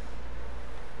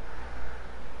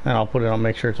 And I'll put it on,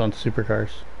 make sure it's on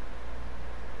supercars.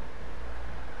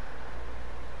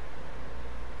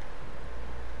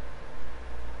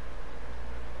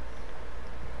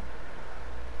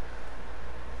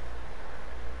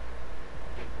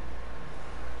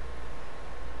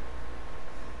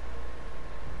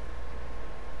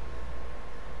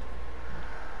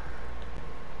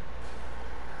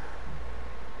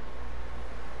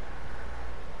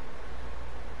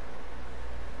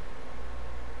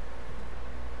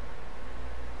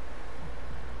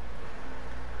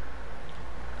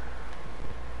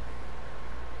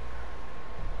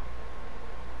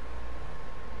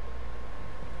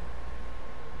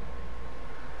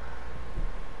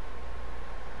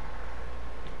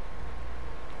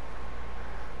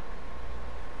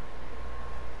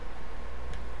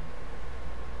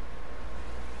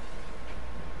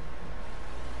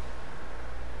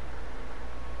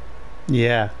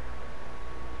 Yeah.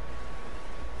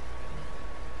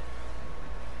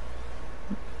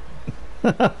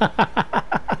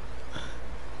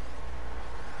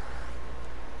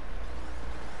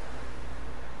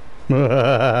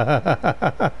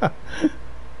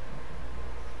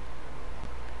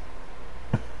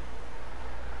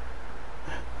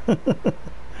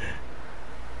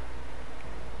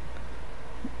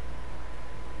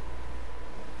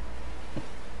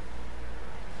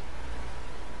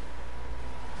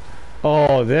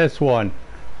 Oh, this one.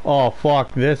 Oh,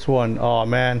 fuck, this one. Oh,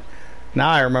 man.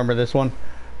 Now I remember this one.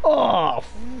 Oh,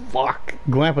 fuck.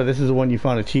 Gwampa, this is the one you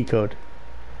found a cheat code.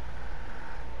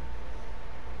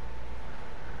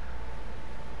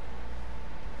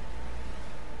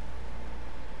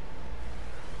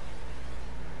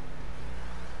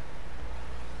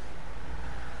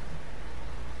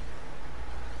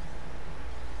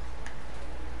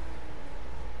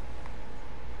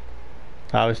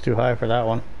 I was too high for that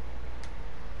one.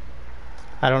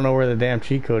 I don't know where the damn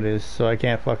cheat code is, so I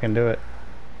can't fucking do it.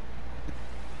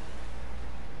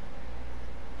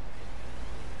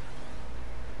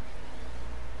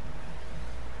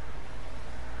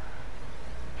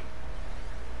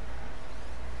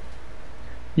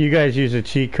 You guys use a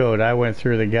cheat code. I went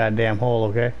through the goddamn hole,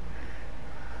 okay?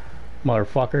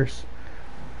 Motherfuckers.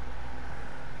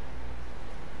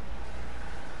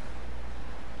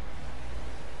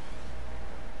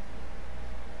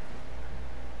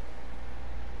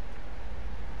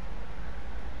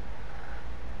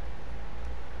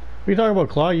 What are you talking about,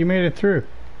 Claw? You made it through.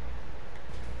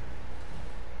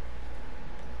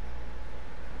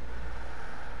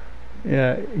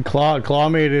 Yeah, Claw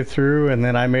made it through, and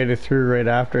then I made it through right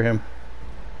after him.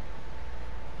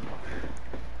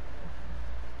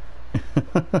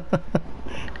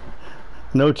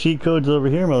 No cheat codes over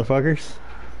here, motherfuckers.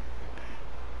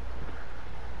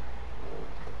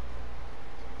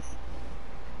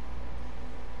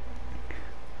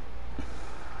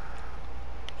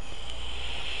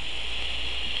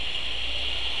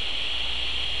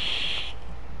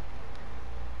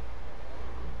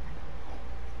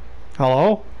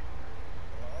 Hello?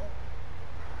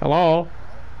 Hello?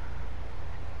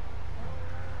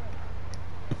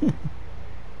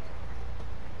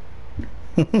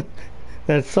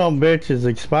 That some bitch is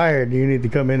expired. You need to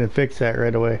come in and fix that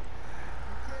right away.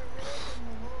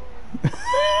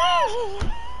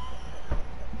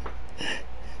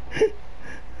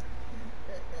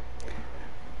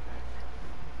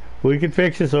 We can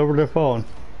fix this over the phone.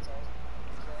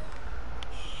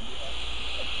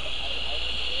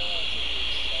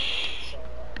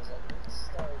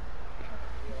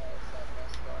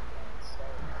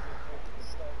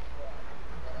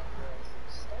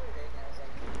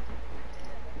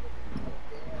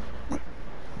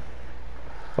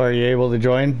 Are you able to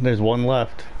join? There's one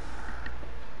left.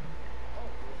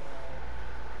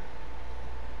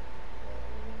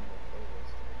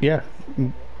 Yeah.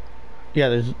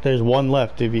 Yeah, there's one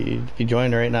left if you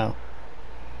join right now.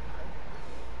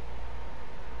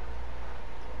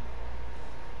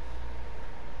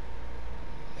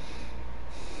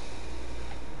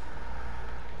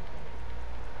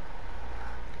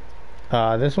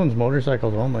 This one's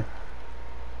motorcycles only.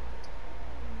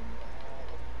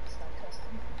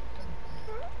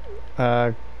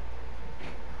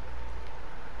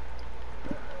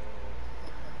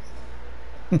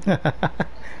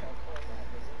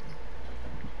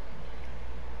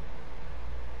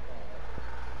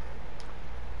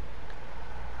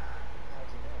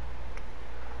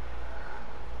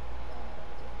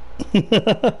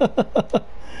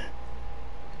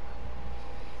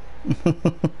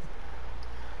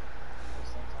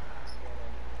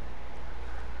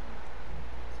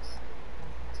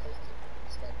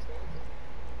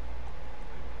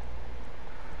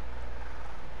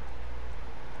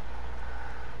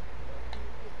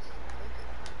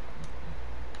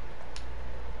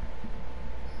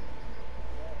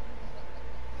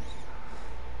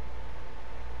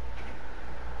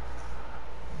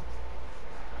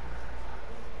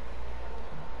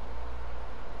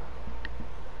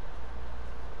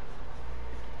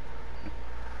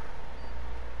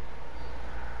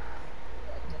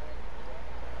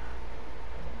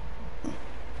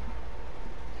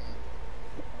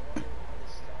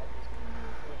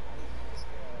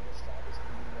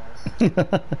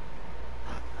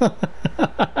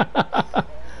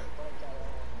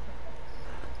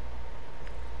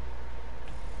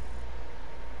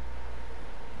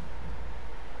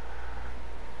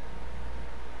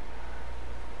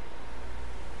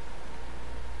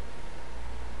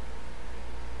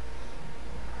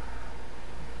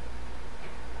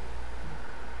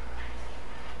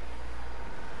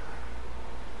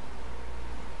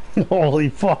 Holy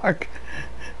fuck.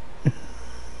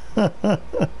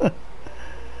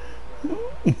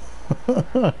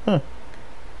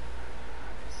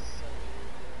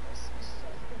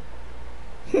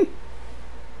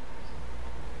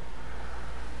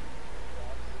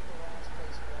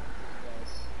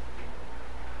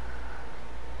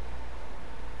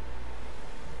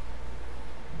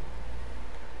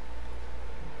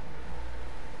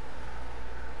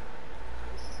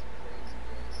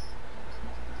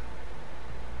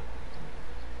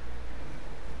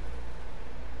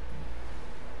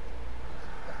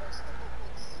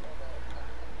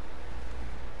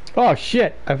 Oh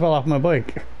shit! I fell off my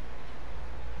bike.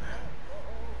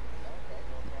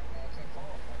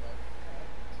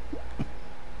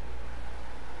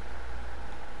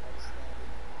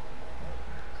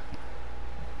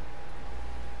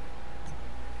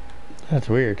 That's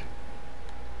weird.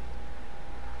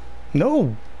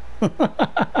 No!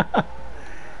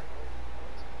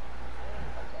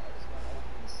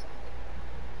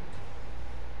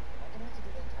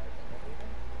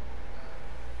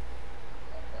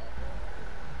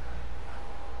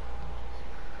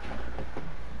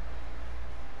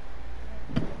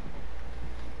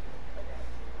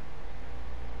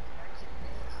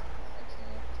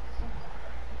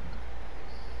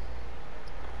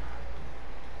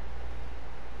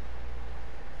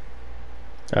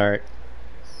 Alright.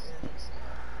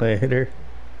 Later.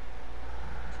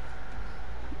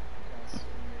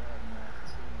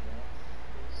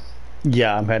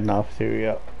 Yeah, I'm heading off too,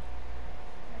 yep.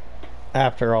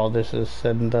 After all this is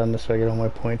said and done, this way I get all my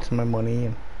points and my money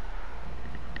and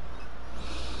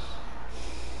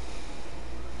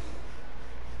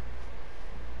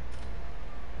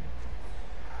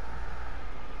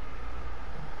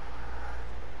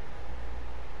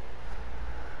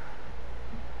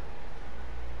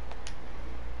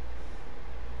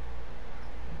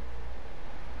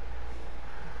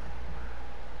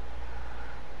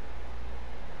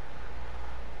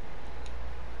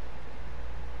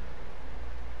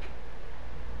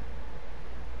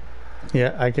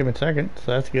yeah, I came in second,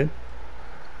 so that's good.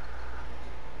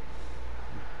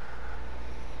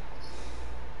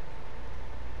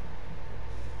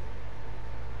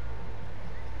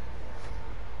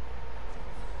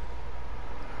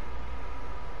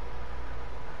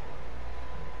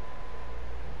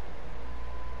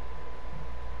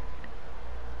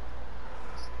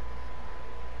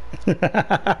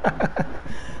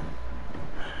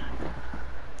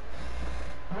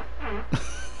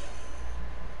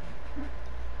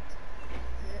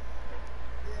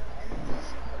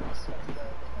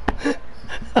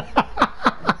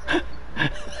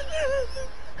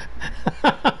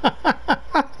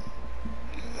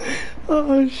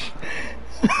 Oh sh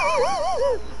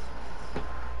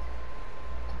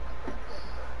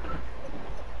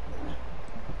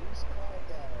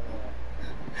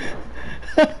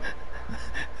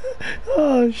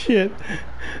Oh shit.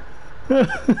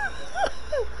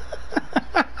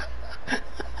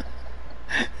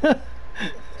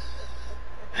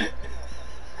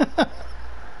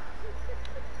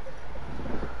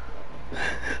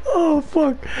 Oh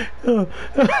fuck. Oh.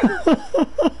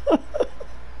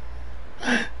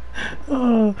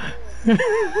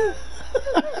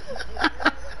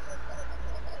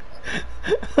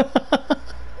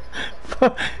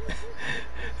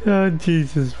 Oh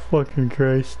Jesus fucking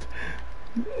Christ.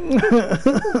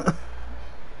 I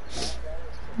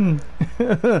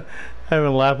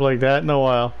haven't laughed like that in a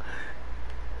while.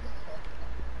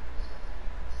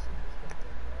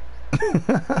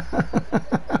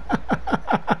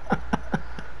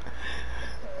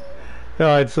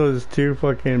 Oh, it's those two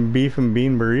fucking beef and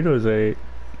bean burritos I ate.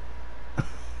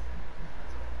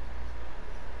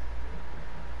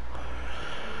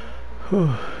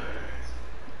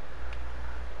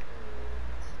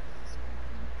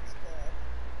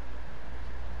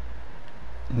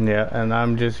 Yeah, and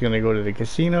I'm just gonna go to the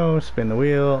casino, spin the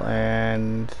wheel,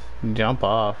 and jump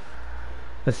off.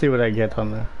 Let's see what I get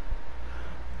on the.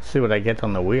 See what I get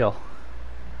on the wheel.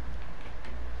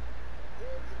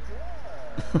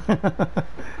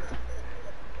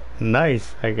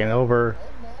 Nice. I can over.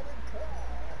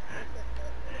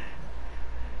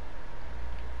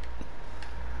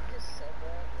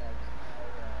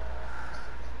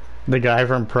 The guy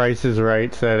from Price is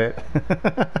Right said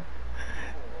it.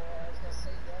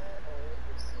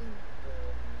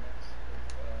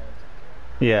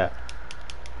 Yeah.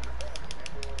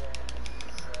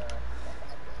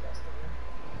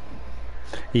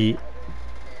 He.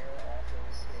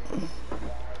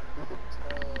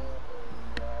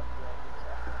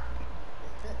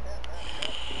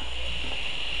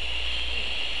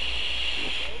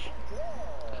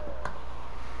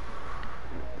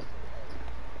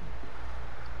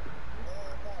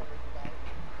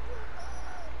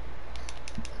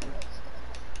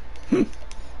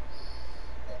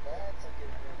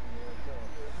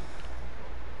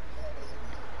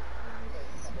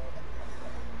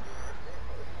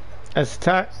 That's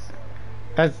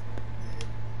that's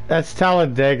that's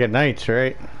Talladega Nights,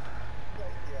 right?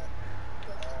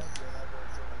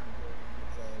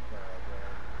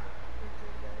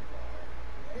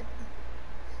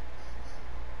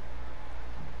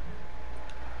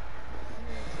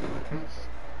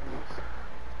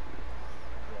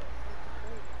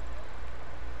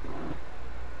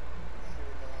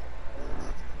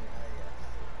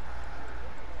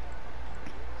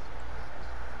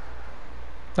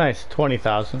 Nice,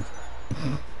 20,000.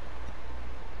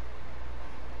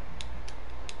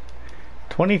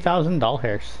 20,000 doll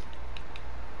hairs.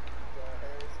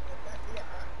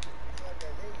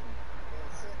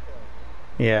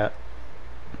 Yeah.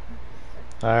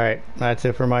 Alright, that's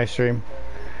it for my stream.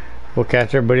 We'll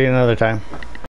catch everybody another time.